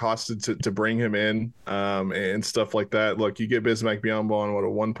would have costed to bring him in and stuff like that. Look, you get Bismack Biyombo on a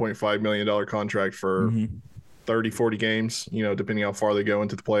 $1.5 million contract for 30, 40 games, depending how far they go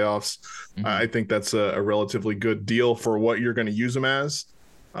into the playoffs. I think that's a relatively good deal for what you're going to use him as.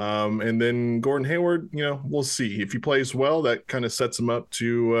 And then Gordon Hayward, we'll see. If he plays well, that kind of sets him up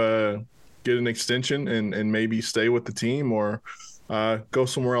to get an extension and maybe stay with the team or go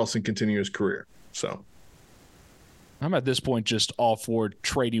somewhere else and continue his career. So. I'm at this point just all for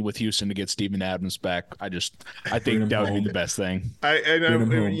trading with Houston to get Steven Adams back. I think that would be the best thing. I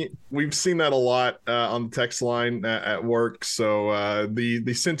know we've seen that a lot on the text line at work. So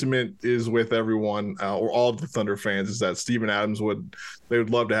the sentiment is with everyone or all of the Thunder fans is that Steven Adams would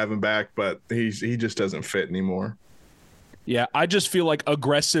love to have him back, but he just doesn't fit anymore. Yeah, I just feel like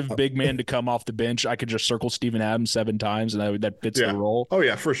aggressive big man to come off the bench. I could just circle Steven Adams 7 times, and that fits the role. Oh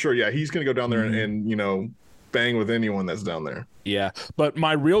yeah, for sure. Yeah, he's going to go down there and bang with anyone that's down there. Yeah, but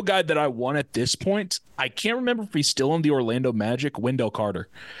my real guy that I want at this point, I can't remember if he's still in the Orlando Magic, Wendell Carter.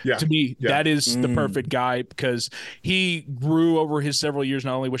 Yeah. To me, that is the perfect guy because he grew over his several years,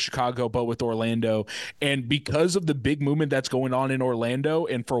 not only with Chicago, but with Orlando. And because of the big movement that's going on in Orlando,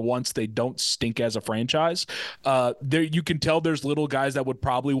 and for once they don't stink as a franchise, there you can tell there's little guys that would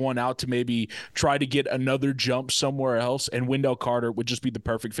probably want out to maybe try to get another jump somewhere else. And Wendell Carter would just be the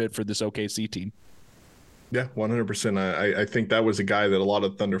perfect fit for this OKC team. Yeah, 100%. I think that was a guy that a lot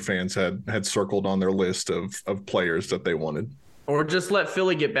of Thunder fans had circled on their list of players that they wanted. Or just let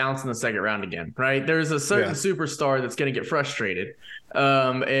Philly get bounced in the second round again, right? There's a certain superstar that's going to get frustrated.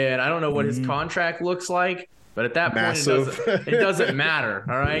 And I don't know what his contract looks like, but at that point, it doesn't matter,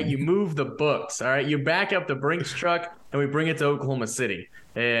 all right? You move the books, all right? You back up the Brinks truck, and we bring it to Oklahoma City.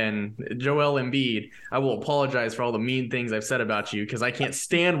 And Joel Embiid, I will apologize for all the mean things I've said about you because I can't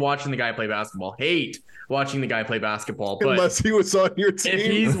stand watching the guy play basketball. Hate watching the guy play basketball. But unless he was on your team.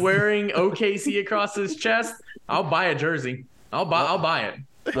 If he's wearing OKC across his chest, I'll buy a jersey. I'll buy it.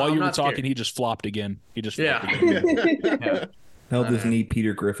 While you were talking, scared. He just flopped again. Held his knee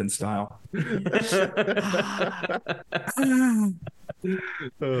Peter Griffin style. Oh,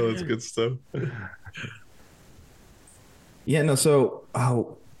 that's good stuff. Yeah, no, so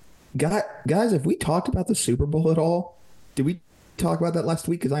guys, have we talked about the Super Bowl at all? Did we talk about that last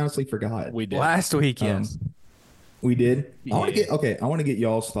week? Because I honestly forgot. We did. Last week, yes. We did? Yeah. I want to get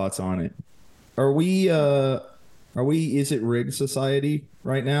y'all's thoughts on it. Are we is it rigged society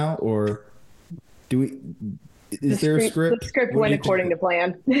right now, or is there a script? The script went according to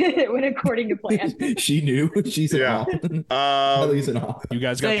plan. It went according to plan. She knew. She's an off. Ellie's an off. You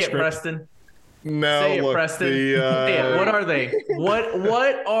guys got Say the it, script? Preston. No, Say it, look, Preston. Say it. What are they?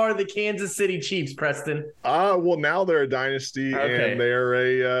 What are the Kansas City Chiefs, Preston? Well, now they're a dynasty and they're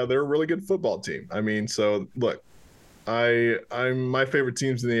a really good football team. I mean, so look, I'm my favorite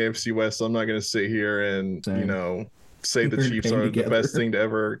team's in the AFC West. So I'm not going to sit here and say the Chiefs are the best thing to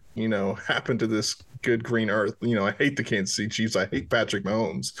ever happen to this good green earth. I hate the Kansas City Chiefs. I hate Patrick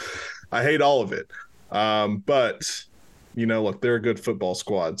Mahomes. I hate all of it. But look, they're a good football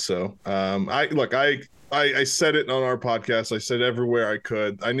squad. So I said it on our podcast. I said everywhere I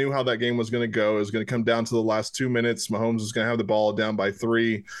could. I knew how that game was going to go. It was going to come down to the last 2 minutes. Mahomes was going to have the ball down by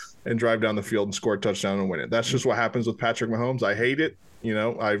 3 and drive down the field and score a touchdown and win it. That's just what happens with Patrick Mahomes. I hate it.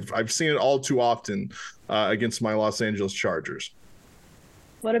 I've seen it all too often against my Los Angeles Chargers.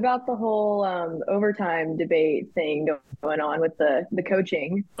 What about the whole overtime debate thing going on with the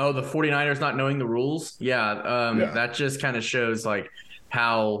coaching? Oh, the 49ers not knowing the rules? Yeah, that just kind of shows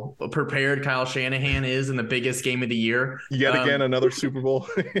how prepared Kyle Shanahan is in the biggest game of the year. Yet again, another Super Bowl.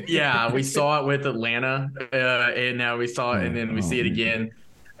 Yeah, we saw it with Atlanta, and now we saw it, and then we see it again.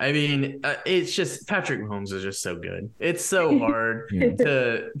 I mean, it's just Patrick Mahomes is just so good. It's so hard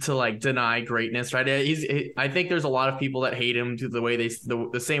to deny greatness, right? I think there's a lot of people that hate him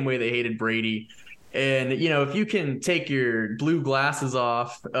the same way they hated Brady. And, if you can take your blue glasses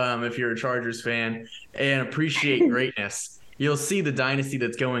off, if you're a Chargers fan, and appreciate greatness, you'll see the dynasty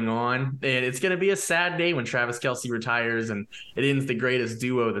that's going on. And it's going to be a sad day when Travis Kelce retires and it ends the greatest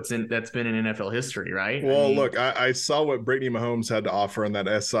duo that's been in NFL history, right? Well, look, I saw what Brittany Mahomes had to offer in that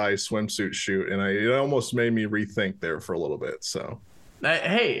SI swimsuit shoot, and it almost made me rethink there for a little bit. So,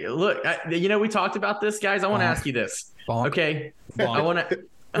 hey, look, we talked about this, guys. I want to ask you this. Okay. I want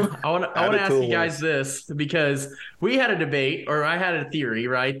to ask you guys this because we had a debate, or I had a theory,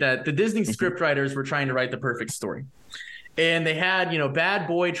 right, that the Disney scriptwriters were trying to write the perfect story. And they had, bad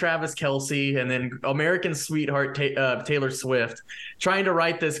boy Travis Kelce and then American sweetheart Taylor Swift trying to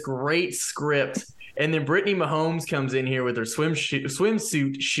write this great script. And then Brittany Mahomes comes in here with her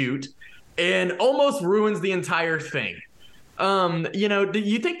swimsuit shoot and almost ruins the entire thing. Do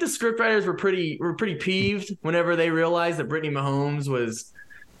you think the scriptwriters were pretty peeved whenever they realized that Brittany Mahomes was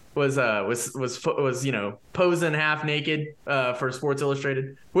posing half naked for Sports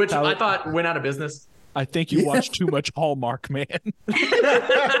Illustrated, which I thought went out of business? I think you watch too much Hallmark, man. That's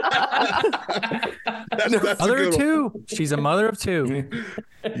mother of two. She's a mother of two.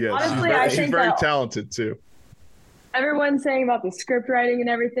 Yes, honestly, she's very talented too. Everyone's saying about the script writing and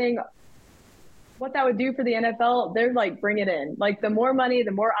everything. what that would do for the NFL, they're like, bring it in. Like the more money, the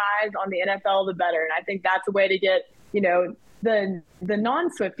more eyes on the NFL, the better. And I think that's a way to get, the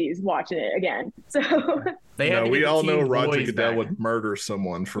non-Swifties watching it again. So we all know Roger Goodell would murder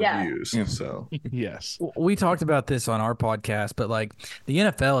someone for views. Yeah. So yes, we talked about this on our podcast, but like the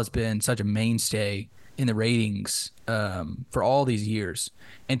NFL has been such a mainstay in the ratings for all these years,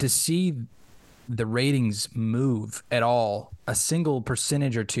 and to see the ratings move at all, a single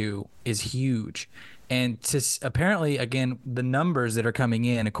percentage or two, is huge. And to apparently, again, the numbers that are coming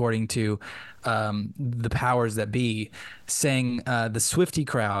in, according to the powers that be, saying the Swiftie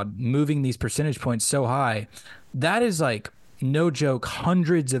crowd moving these percentage points so high, that is like, no joke,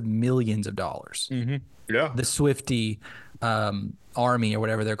 hundreds of millions of dollars. Mm-hmm. Yeah. The Swiftie army, or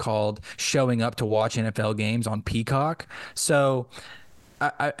whatever they're called, showing up to watch NFL games on Peacock. So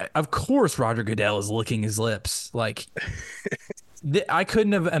of course Roger Goodell is licking his lips. Like I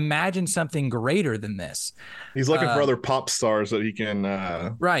couldn't have imagined something greater than this. He's looking for other pop stars that he can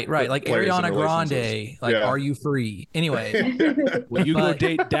right like Ariana Grande, like Are You Free? Anyway, will you go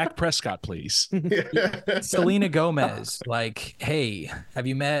date Dak Prescott, please? Selena Gomez, like, hey, have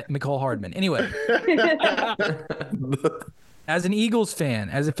you met Nicole Hardman? Anyway, as an Eagles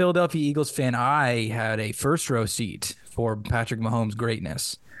fan, as a Philadelphia Eagles fan, I had a first row seat for Patrick Mahomes'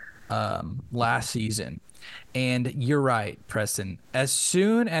 greatness last season. And you're right, Preston. As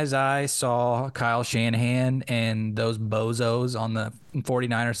soon as I saw Kyle Shanahan and those bozos on the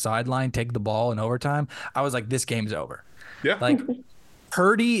 49ers sideline take the ball in overtime, I was like, this game's over. Yeah. Like,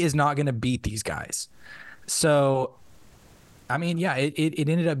 Purdy is not going to beat these guys. So, I mean, yeah, it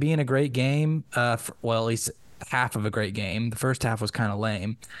ended up being a great game. Well, at least half of a great game. The first half was kind of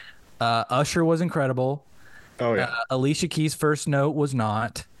lame. Usher was incredible. Oh, yeah. Alicia Keys' first note was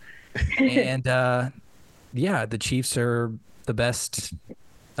not. And, yeah, the Chiefs are the best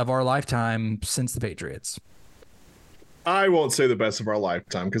of our lifetime since the Patriots. I won't say the best of our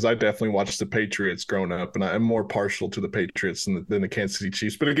lifetime, because I definitely watched the Patriots growing up, and I'm more partial to the Patriots than the Kansas City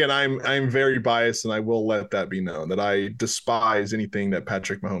Chiefs. But again, I'm very biased, and I will let that be known that I despise anything that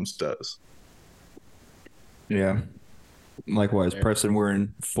Patrick Mahomes does. Yeah. Likewise, Preston, we're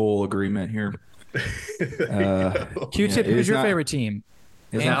in full agreement here. Q-Tip, who's your favorite team?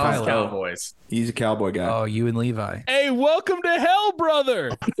 And Dallas Cowboys. He's a Cowboy guy. Oh, you and Levi. Hey, welcome to hell, brother.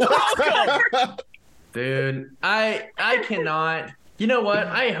 Welcome. Dude, I cannot. You know what?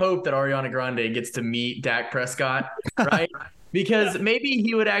 I hope that Ariana Grande gets to meet Dak Prescott, right? Because maybe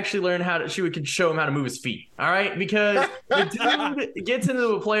he would actually learn she could show him how to move his feet. All right. Because the dude gets into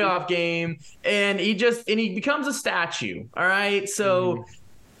a playoff game and he becomes a statue. All right. So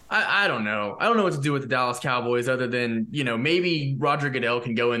I don't know. I don't know what to do with the Dallas Cowboys other than, maybe Roger Goodell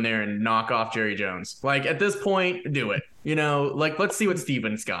can go in there and knock off Jerry Jones. Like, at this point, do it. Like, let's see what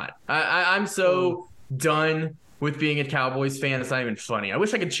Steven's got. I'm so done with being a Cowboys fan. It's not even funny. I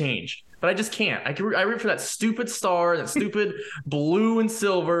wish I could change, but I just can't. I root for that stupid star, that stupid blue and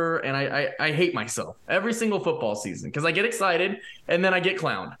silver, and I hate myself every single football season because I get excited and then I get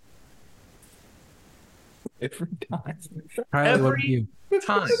clowned. Every time. Every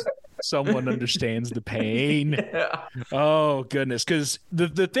time. Someone understands the pain. Yeah. Oh, goodness. Because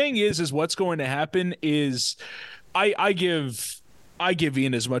the thing is what's going to happen is I give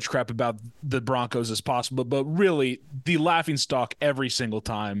Ian as much crap about the Broncos as possible, but really the laughingstock every single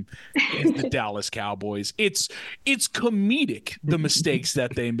time is the Dallas Cowboys. It's comedic, the mistakes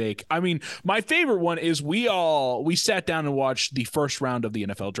that they make. I mean, my favorite one is we sat down and watched the first round of the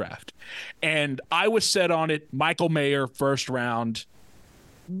NFL draft, and I was set on it. Michael Mayer, first round.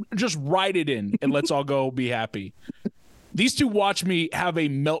 Just write it in and let's all go be happy. These two watch me have a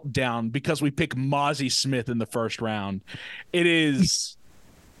meltdown because we pick Mozzie Smith in the first round. It is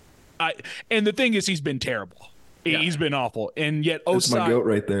and the thing is he's been terrible. Yeah. He's been awful. And yet That's my goat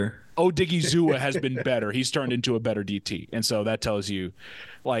right there. Odigizua has been better. He's turned into a better DT. And so that tells you,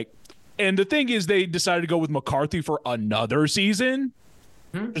 like, and the thing is they decided to go with McCarthy for another season.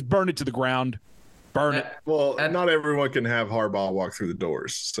 Just burn it to the ground. Burn it. Well, not everyone can have Harbaugh walk through the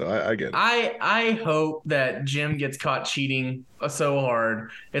doors, so I get it. I hope that Jim gets caught cheating so hard.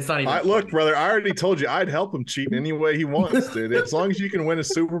 It's not even look, brother, I already told you I'd help him cheat in any way he wants, dude. As long as you can win a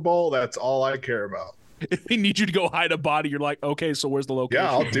Super Bowl, that's all I care about. If they need you to go hide a body, you're like, okay, so where's the location?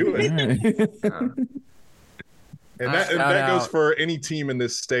 Yeah, I'll do it. And that goes for any team in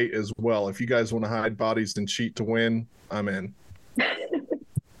this state as well. If you guys want to hide bodies and cheat to win, I'm in.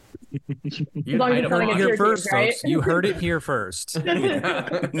 You heard it here first, folks. You heard it here first.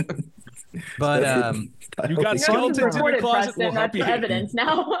 But you got skeletons in your closet. We'll help you. Evidence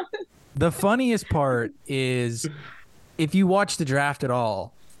now. The funniest part is if you watch the draft at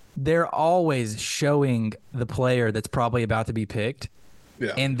all, they're always showing the player that's probably about to be picked.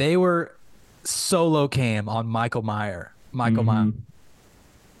 Yeah. And they were solo cam on Michael Meyer.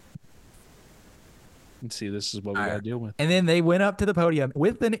 Let's see, this is what we got to deal with. And then they went up to the podium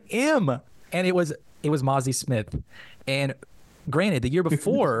with an M, and it was Mozzie Smith. And granted, the year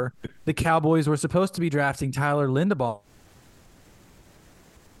before, the Cowboys were supposed to be drafting Tyler Linderbaum,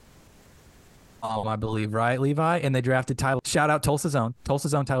 I believe, right, Levi? And they drafted Tyler. Shout out Tulsa's own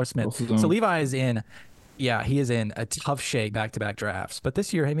Tyler Smith. So Levi is in. Yeah, he is in a tough shape back-to-back drafts. But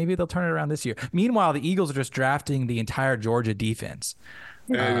this year, hey, maybe they'll turn it around this year. Meanwhile, the Eagles are just drafting the entire Georgia defense.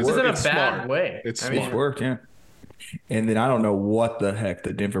 This isn't a bad way. It's worked, yeah. And then I don't know what the heck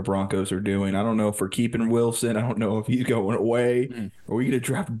the Denver Broncos are doing. I don't know if we're keeping Wilson. I don't know if he's going away. Are we going to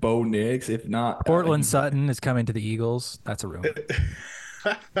draft Bo Nix? If not, Cortland Sutton is coming to the Eagles. That's a rumor.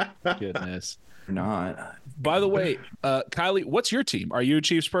 Goodness. Not. By the way, Kylie, what's your team? Are you a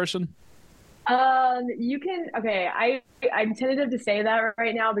Chiefs person? You can. Okay, I'm tentative to say that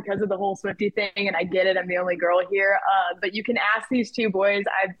right now because of the whole Swiftie thing, and I get it. I'm the only girl here. But you can ask these two boys.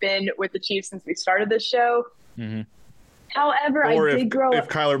 I've been with the Chiefs since we started this show. Mm-hmm. However, or I did grow if up.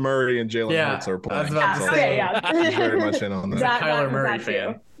 Kyler Murray and Jalen Hurts are playing. I was about to say. He's very much in on that. Kyler Murray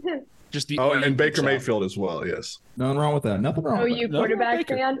fan. Just the and Baker Mayfield as well. Yes. Nothing wrong with that. Nothing wrong. Oh, with you that. quarterback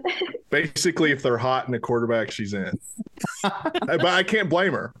fan? Basically, if they're hot and a quarterback, she's in. But I can't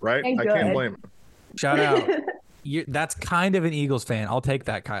blame her, right? I can't blame her. Shout out. That's kind of an Eagles fan. I'll take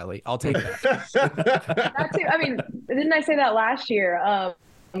that, Kylie. I'll take that. That too. I mean, didn't I say that last year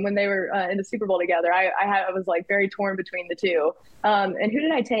when they were in the Super Bowl together? I was like very torn between the two. And who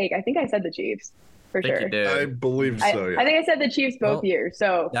did I take? I think I said the Chiefs for sure. I believe so. Yeah. I think I said the Chiefs both years.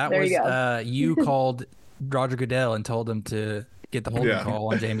 So there you go. You called Roger Goodell and told him to get the holding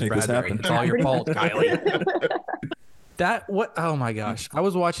call on James Bradbury. It's all your fault, Kylie. Oh my gosh. I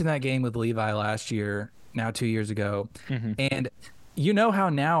was watching that game with Levi last year, now 2 years ago. Mm-hmm. And you know how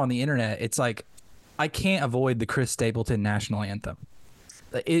now on the internet, it's like, I can't avoid the Chris Stapleton national anthem.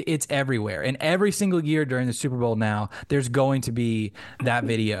 It's everywhere. And every single year during the Super Bowl now, there's going to be that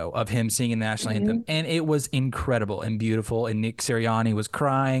video of him singing the national anthem. And it was incredible and beautiful. And Nick Sirianni was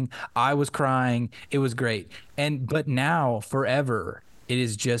crying. I was crying. It was great. But now, forever, it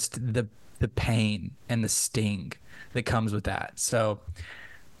is just the pain and the sting that comes with that. So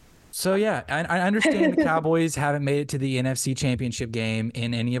yeah, I understand the Cowboys haven't made it to the NFC Championship game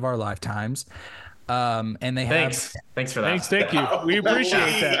in any of our lifetimes. And they Thanks for that. Thank you. We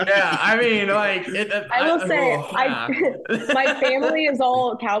appreciate that. Yeah, I mean, like, I will say, my family is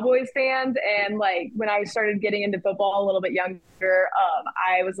all Cowboys fans, and like when I started getting into football a little bit younger,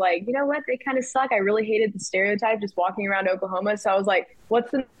 I was like, you know what, they kind of suck. I really hated the stereotype just walking around Oklahoma, so I was like,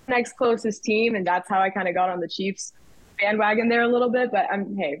 what's the next closest team? And that's how I kind of got on the Chiefs bandwagon there a little bit. But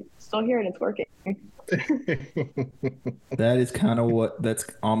I'm still here and it's working. That is kind of that's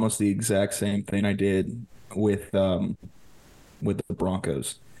almost the exact same thing I did with the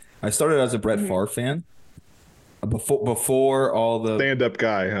Broncos. I started as a Brett Favre fan before all the stand-up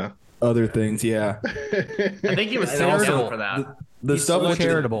guy, huh? Other things, yeah. I think he was charitable for that. The stuff with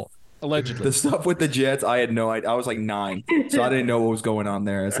charitable. Allegedly. The stuff with the Jets, I had no idea. I was like 9, so I didn't know what was going on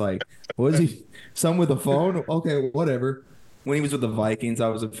there. It's like, was he some with a phone? Okay, whatever. When he was with the Vikings, I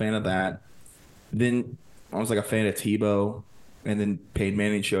was a fan of that. Then I was like a fan of Tebow, and then Peyton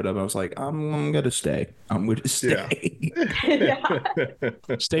Manning showed up. I was like, I'm going to stay. I'm going to stay. Yeah.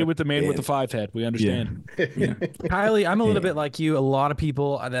 Stay with the man with the 5 head. We understand. Yeah. Kylie, I'm a little bit like you. A lot of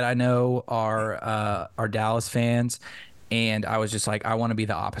people that I know are Dallas fans, and I was just like, I want to be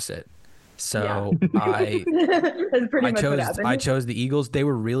the opposite. So I chose the Eagles. They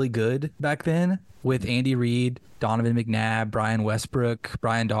were really good back then with Andy Reid, Donovan McNabb, Brian Westbrook,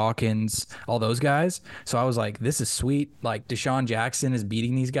 Brian Dawkins, all those guys. So I was like, this is sweet. Like Deshaun Jackson is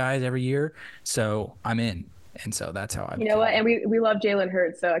beating these guys every year. So I'm in. And so that's how I You know what? And we love Jalen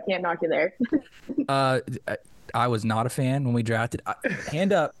Hurts, so I can't knock you there. I was not a fan when we drafted.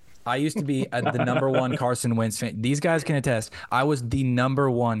 Hand up. I used to be the number 1 Carson Wentz fan. These guys can attest. I was the number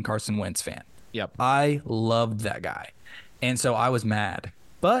 1 Carson Wentz fan. Yep. I loved that guy. And so I was mad.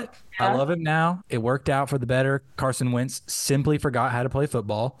 But I love him now. It worked out for the better. Carson Wentz simply forgot how to play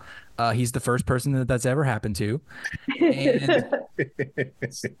football. He's the first person that's ever happened to.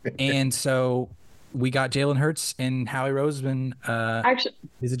 And so we got Jalen Hurts, and Howie Roseman actually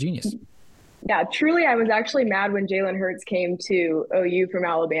is a genius. Yeah, truly, I was actually mad when Jalen Hurts came to OU from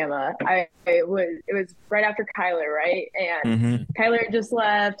Alabama. It was right after Kyler, right? And Kyler just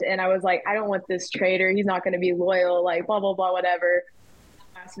left, and I was like, I don't want this traitor. He's not going to be loyal, like blah, blah, blah, whatever.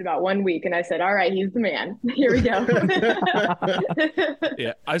 lasted about 1 week, and I said, all right, he's the man. Here we go.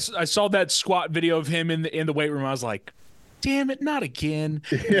 Yeah, I saw that squat video of him in the weight room. I was like, damn it, not again.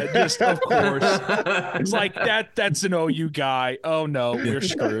 Just of course. It's like that's an OU guy. Oh no, we're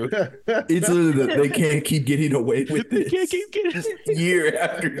screwed. It's literally they can't keep getting away with this. They can't keep getting year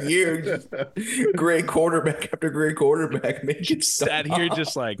after year. Just great quarterback after great quarterback. Make it sat here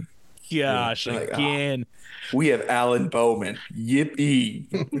just like, gosh, again. We have Alan Bowman. Yippee.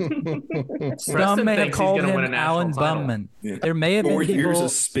 Some may have called him Alan Bumman. Yeah. There may have been 4 years people.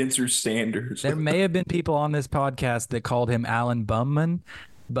 of Spencer Sanders. There may have been people on this podcast that called him Alan Bumman,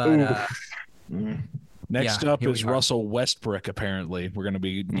 but next up is Russell Westbrook. Apparently, we're going to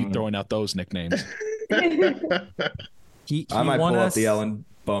be throwing out those nicknames. he I might won pull up us the Alan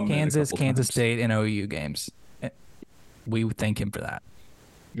Bumman. Kansas State, and OU games. We would thank him for that.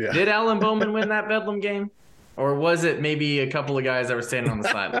 Yeah. Did Alan Bowman win that Bedlam game? Or was it maybe a couple of guys that were standing on the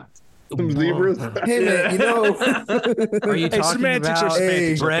sideline? Zebras. Hey man, you know, are you talking semantics about are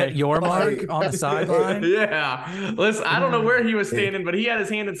semantics, Brett okay? Yormark on the sideline? Yeah. Listen, I don't know where he was standing, but he had his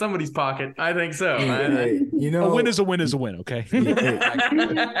hand in somebody's pocket. I think so. hey, you know, A win is a win is a win, okay?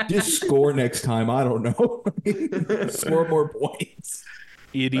 just score next time. I don't know. Score more points.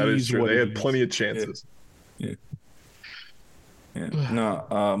 It That is is true. what They it had is. plenty of chances. Yeah.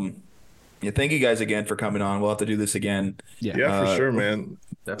 No. Yeah. Thank you guys again for coming on. We'll have to do this again. Yeah, for sure, man.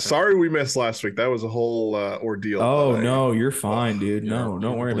 Definitely. Sorry we missed last week. That was a whole ordeal. Oh no, you're fine, dude. No,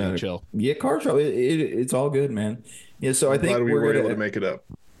 don't worry about it. Chill. Yeah, car show. It's all good, man. Yeah. So I think Glad we were able gonna to make it up.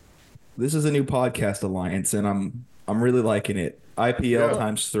 This is a new podcast alliance, and I'm really liking it. IPL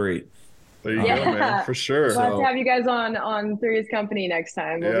times 3. There you Yeah. go, man. For sure. We'll have to have you guys on Three's Company next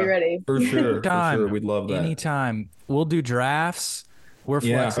time. We'll be Yeah. ready. For sure. For Anytime. sure. We'd love that. Anytime. We'll do drafts. We're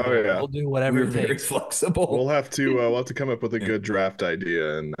Yeah. flexible. Oh, yeah. We'll do whatever We're it very takes. flexible. We'll have to come up with a good draft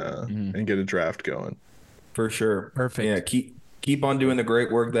idea and get a draft going. For sure. Perfect. Yeah, keep on doing the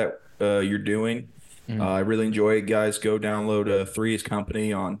great work that you're doing. I really enjoy it, guys. Go download Three's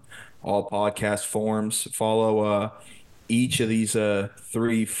Company on all podcast forms. Follow each of these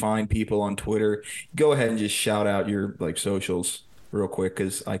 3 fine people on Twitter. Go ahead and just shout out your socials real quick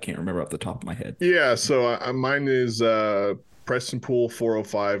because I can't remember off the top of my head. Yeah, so mine is Preston Pool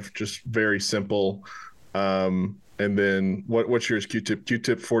 405, just very simple. And then what's yours?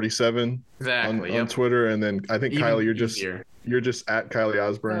 Q-tip 47 Exactly. on Twitter, and then I think Even Kylie, easier. you're just at Kylie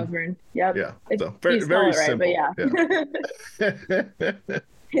Osborne. Osborne. Yep. Yeah, It's- so very you spell very it right, simple. but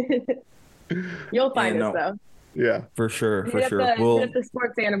You'll find Yeah, us though. Yeah, For sure. For Hit up sure. the, Well, hit up the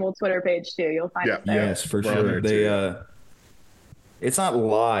Sports Animal Twitter page too. You'll find Yeah. us there. yes, for We're on sure. there, They it's not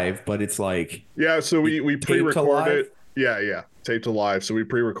live, but it's like yeah. So we Taped to pre-record live? it. Yeah, taped to live. So we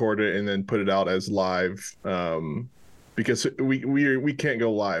pre-record it and then put it out as live. Because we can't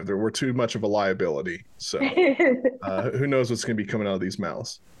go live. We're too much of a liability. So who knows what's going to be coming out of these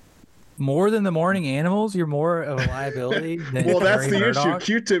mouths? More than the morning animals, you're more of a liability than Well, that's Harry the issue. Murdoch?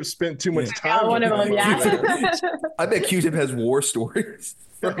 Q-Tip spent too much time. Got one of with them, yeah. I bet Q-Tip has war stories.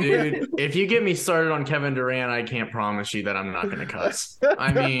 Dude, if you get me started on Kevin Durant, I can't promise you that I'm not going to cuss.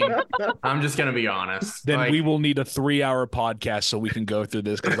 I mean, I'm just going to be honest. Then Like, we will need a 3-hour podcast so we can go through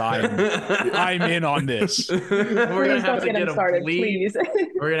this because I'm in on this. we're Please going to have don't to get get him a started, bleed. please.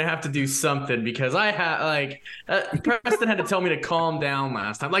 We're going to have to do something because I had Preston had to tell me to calm down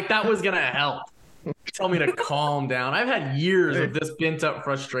last time. Like that was going to help. Tell me to calm down. I've had years of this pent up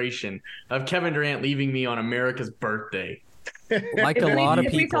frustration of Kevin Durant leaving me on America's birthday. Like a lot of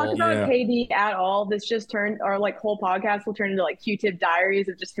If we talk people. about KD at all, this just turned our whole podcast will turn into Q-Tip diaries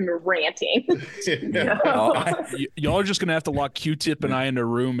of just him ranting. Y'all are just gonna have to lock Q-Tip and I in a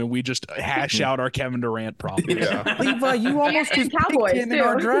room and we just hash out our Kevin Durant problems. Yeah. Levi, you almost And just picked Cowboys, him in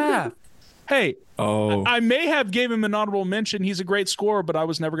our too. draft. Hey, Oh, I may have gave him an honorable mention. He's a great scorer, but I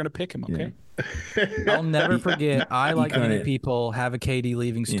was never gonna pick him. Okay. I'll never forget. I, like kinda- many people, have a KD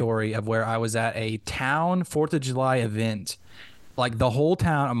leaving story of where I was at a town 4th of July event. Like the whole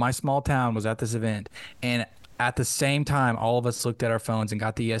town of my small town was at this event. And at the same time, all of us looked at our phones and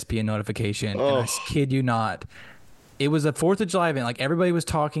got the ESPN notification. And I kid you not, it was a 4th of July event. Like everybody was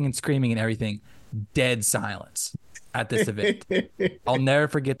talking and screaming and everything. Dead silence at this event. I'll never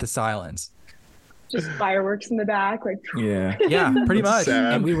forget the silence. Just fireworks in the back. yeah. Yeah, pretty much.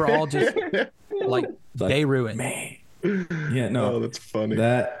 Sad. And we were all just like, they ruined. Man. Yeah, no. Oh, that's funny.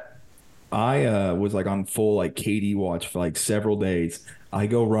 That I was on full KD watch for several days. I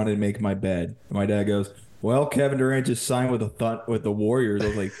go run and make my bed. My dad goes, "Well, Kevin Durant just signed with the Warriors." I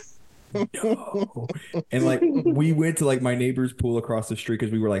was like, no. And like we went to like my neighbor's pool across the street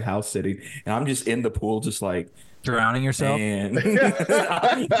because we were like house sitting, and I'm just in the pool, just like Drowning yourself? and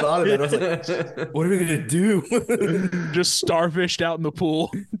I thought of that. I was like, what are we gonna do? Just starfished out in the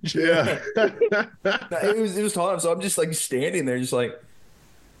pool. Yeah. It was hot, so I'm just like standing there, just like,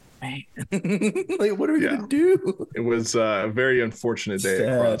 man, like what are we gonna do? It was a very unfortunate day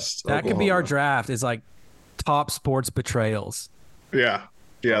Sad. across That could be our Oklahoma. draft. Is like top sports betrayals. Yeah.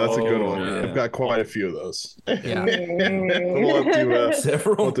 Yeah, that's a good Oh, one. yeah. I've got quite a few of those. Yeah. We'll have to,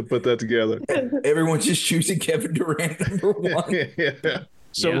 Several. we'll have to put that together. Everyone's just choosing Kevin Durant number one. Yeah.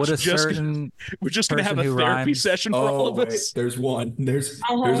 So Would a it's just certain we're just gonna have a person who therapy rhymes- session for all of wait, us. there's one. There's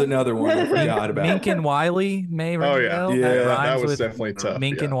another one I forgot about. Mink and Wiley may ring Oh, a yeah. bell? Yeah, That that rhymes That was with definitely tough.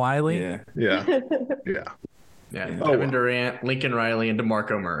 Mink yeah. and Wiley. Yeah. Yeah. Yeah. Yeah, Yeah. Kevin wow. Durant, Lincoln Riley, and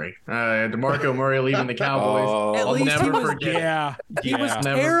DeMarco Murray. DeMarco Murray leaving the Cowboys. Oh. At I'll least he never was- forget. Yeah. He was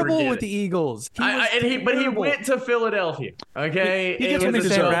Never terrible forget with it. the Eagles. But he terrible. went to Philadelphia. Okay, He It gets what was he a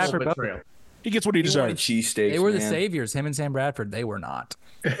deserves. terrible Bradford betrayal. He gets what he He wanted deserves. cheesesteaks. They were the man. saviors. Him and Sam Bradford. They were not.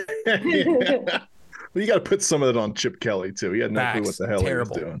 Well, you got to put some of it on Chip Kelly too. He had no clue what Facts. the hell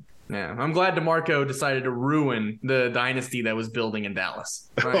Terrible. he was doing. Yeah, I'm glad DeMarco decided to ruin the dynasty that was building in Dallas.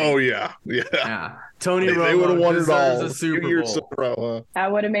 Right? Oh yeah, yeah. Yeah, Tony They would have Romo won it deserves all. a 2 Super years in Bowl. a row,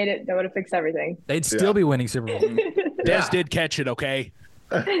 That would have made it. That would have fixed everything. They'd still Yeah. be winning Super Bowl. Des did catch it, okay?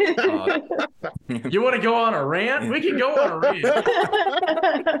 You want to go on a rant? We can go on a rant.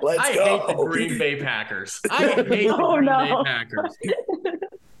 Let's I go. hate the Green Bay Packers. I hate the Oh, Green no. Bay Packers.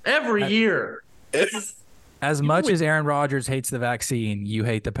 Every year. As much as Aaron Rodgers hates the vaccine, you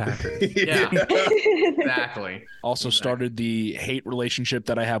hate the Packers. Yeah, exactly. Also started the hate relationship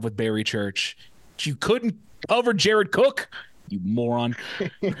that I have with Barry Church. You couldn't cover Jared Cook, you moron.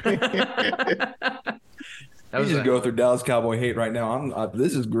 That We was just go through Dallas Cowboy hate right now.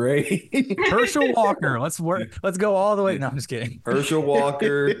 This is great. Herschel Walker. Let's go all the way. No, I'm just kidding. Herschel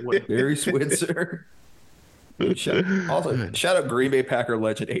Walker, Barry Switzer. Shout out Green Bay Packer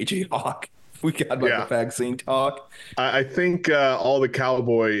legend AJ Hawk. We got like Yeah. the vaccine talk. I think all the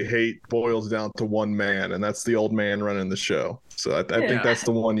Cowboy hate boils down to one man, and that's the old man running the show. So I think that's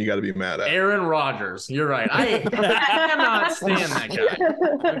the one you got to be mad at. Aaron Rodgers. You're right. I cannot stand that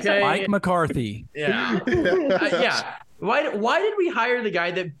guy. Okay. Mike McCarthy. Yeah. Yeah. Why did we hire the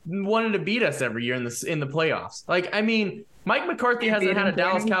guy that wanted to beat us every year in the playoffs? Like, I mean, Mike McCarthy hasn't had a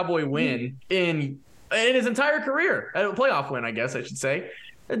Dallas Cowboy win in his entire career. A playoff win, I guess I should say.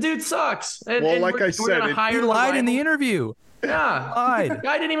 The dude sucks. And, Well, and like we're- I we're said, gonna it- hire He the lied in the rival? interview. Yeah. Lied. The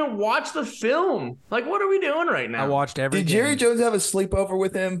guy didn't even watch the film. Like, what are we doing right now? I watched every Did game. Jerry Jones have a sleepover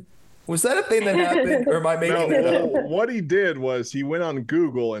with him? Was that a thing that happened, or am I making No, that up? well, what he did was he went on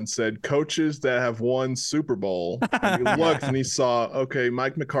Google and said coaches that have won Super Bowl. And he looked and he saw, okay,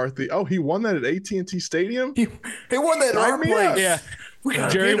 Mike McCarthy. Oh, he won that at AT&T Stadium? He won that Sign our me place. up. Yeah. We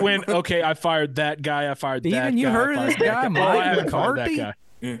gotta Jerry get him. went, okay, I fired that guy. I fired that Steven, guy. you I heard of fired this that guy, Oh, Mike I haven't fired McCarthy? that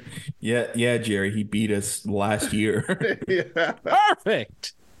Yeah, Jerry. He beat us last year. Yeah. guy.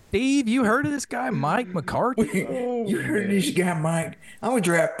 Perfect. Steve, you heard of this guy, Mike McCarthy? You heard of this guy, Mike? I'm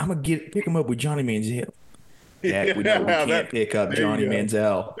gonna pick him up with Johnny Manziel. Heck, we know we Yeah, can't pick up there Johnny you go.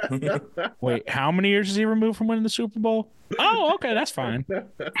 Manziel. Wait, how many years is he removed from winning the Super Bowl? Oh, okay, that's fine.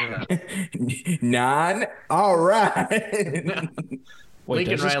 9. All right. Wait,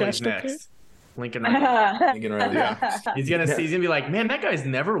 Lincoln does this guy Riley's still next. Lincoln Riley. Thinking right now. He's gonna be like, man, that guy's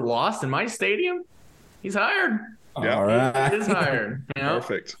never lost in my stadium. He's hired. Yeah. All He right. is hired. You know?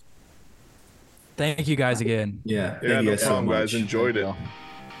 Perfect. Thank you guys again. Yeah. Yeah, Thank you no guys so problem, much. guys. Enjoyed it.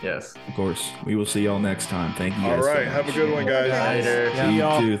 Yes. Of course. We will see y'all next time. Thank you All guys. so right. much. Have a good one, guys. Later. You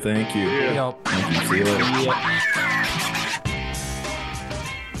too. Thank you. Yeah. Yo. Thank you. See you later. Yeah.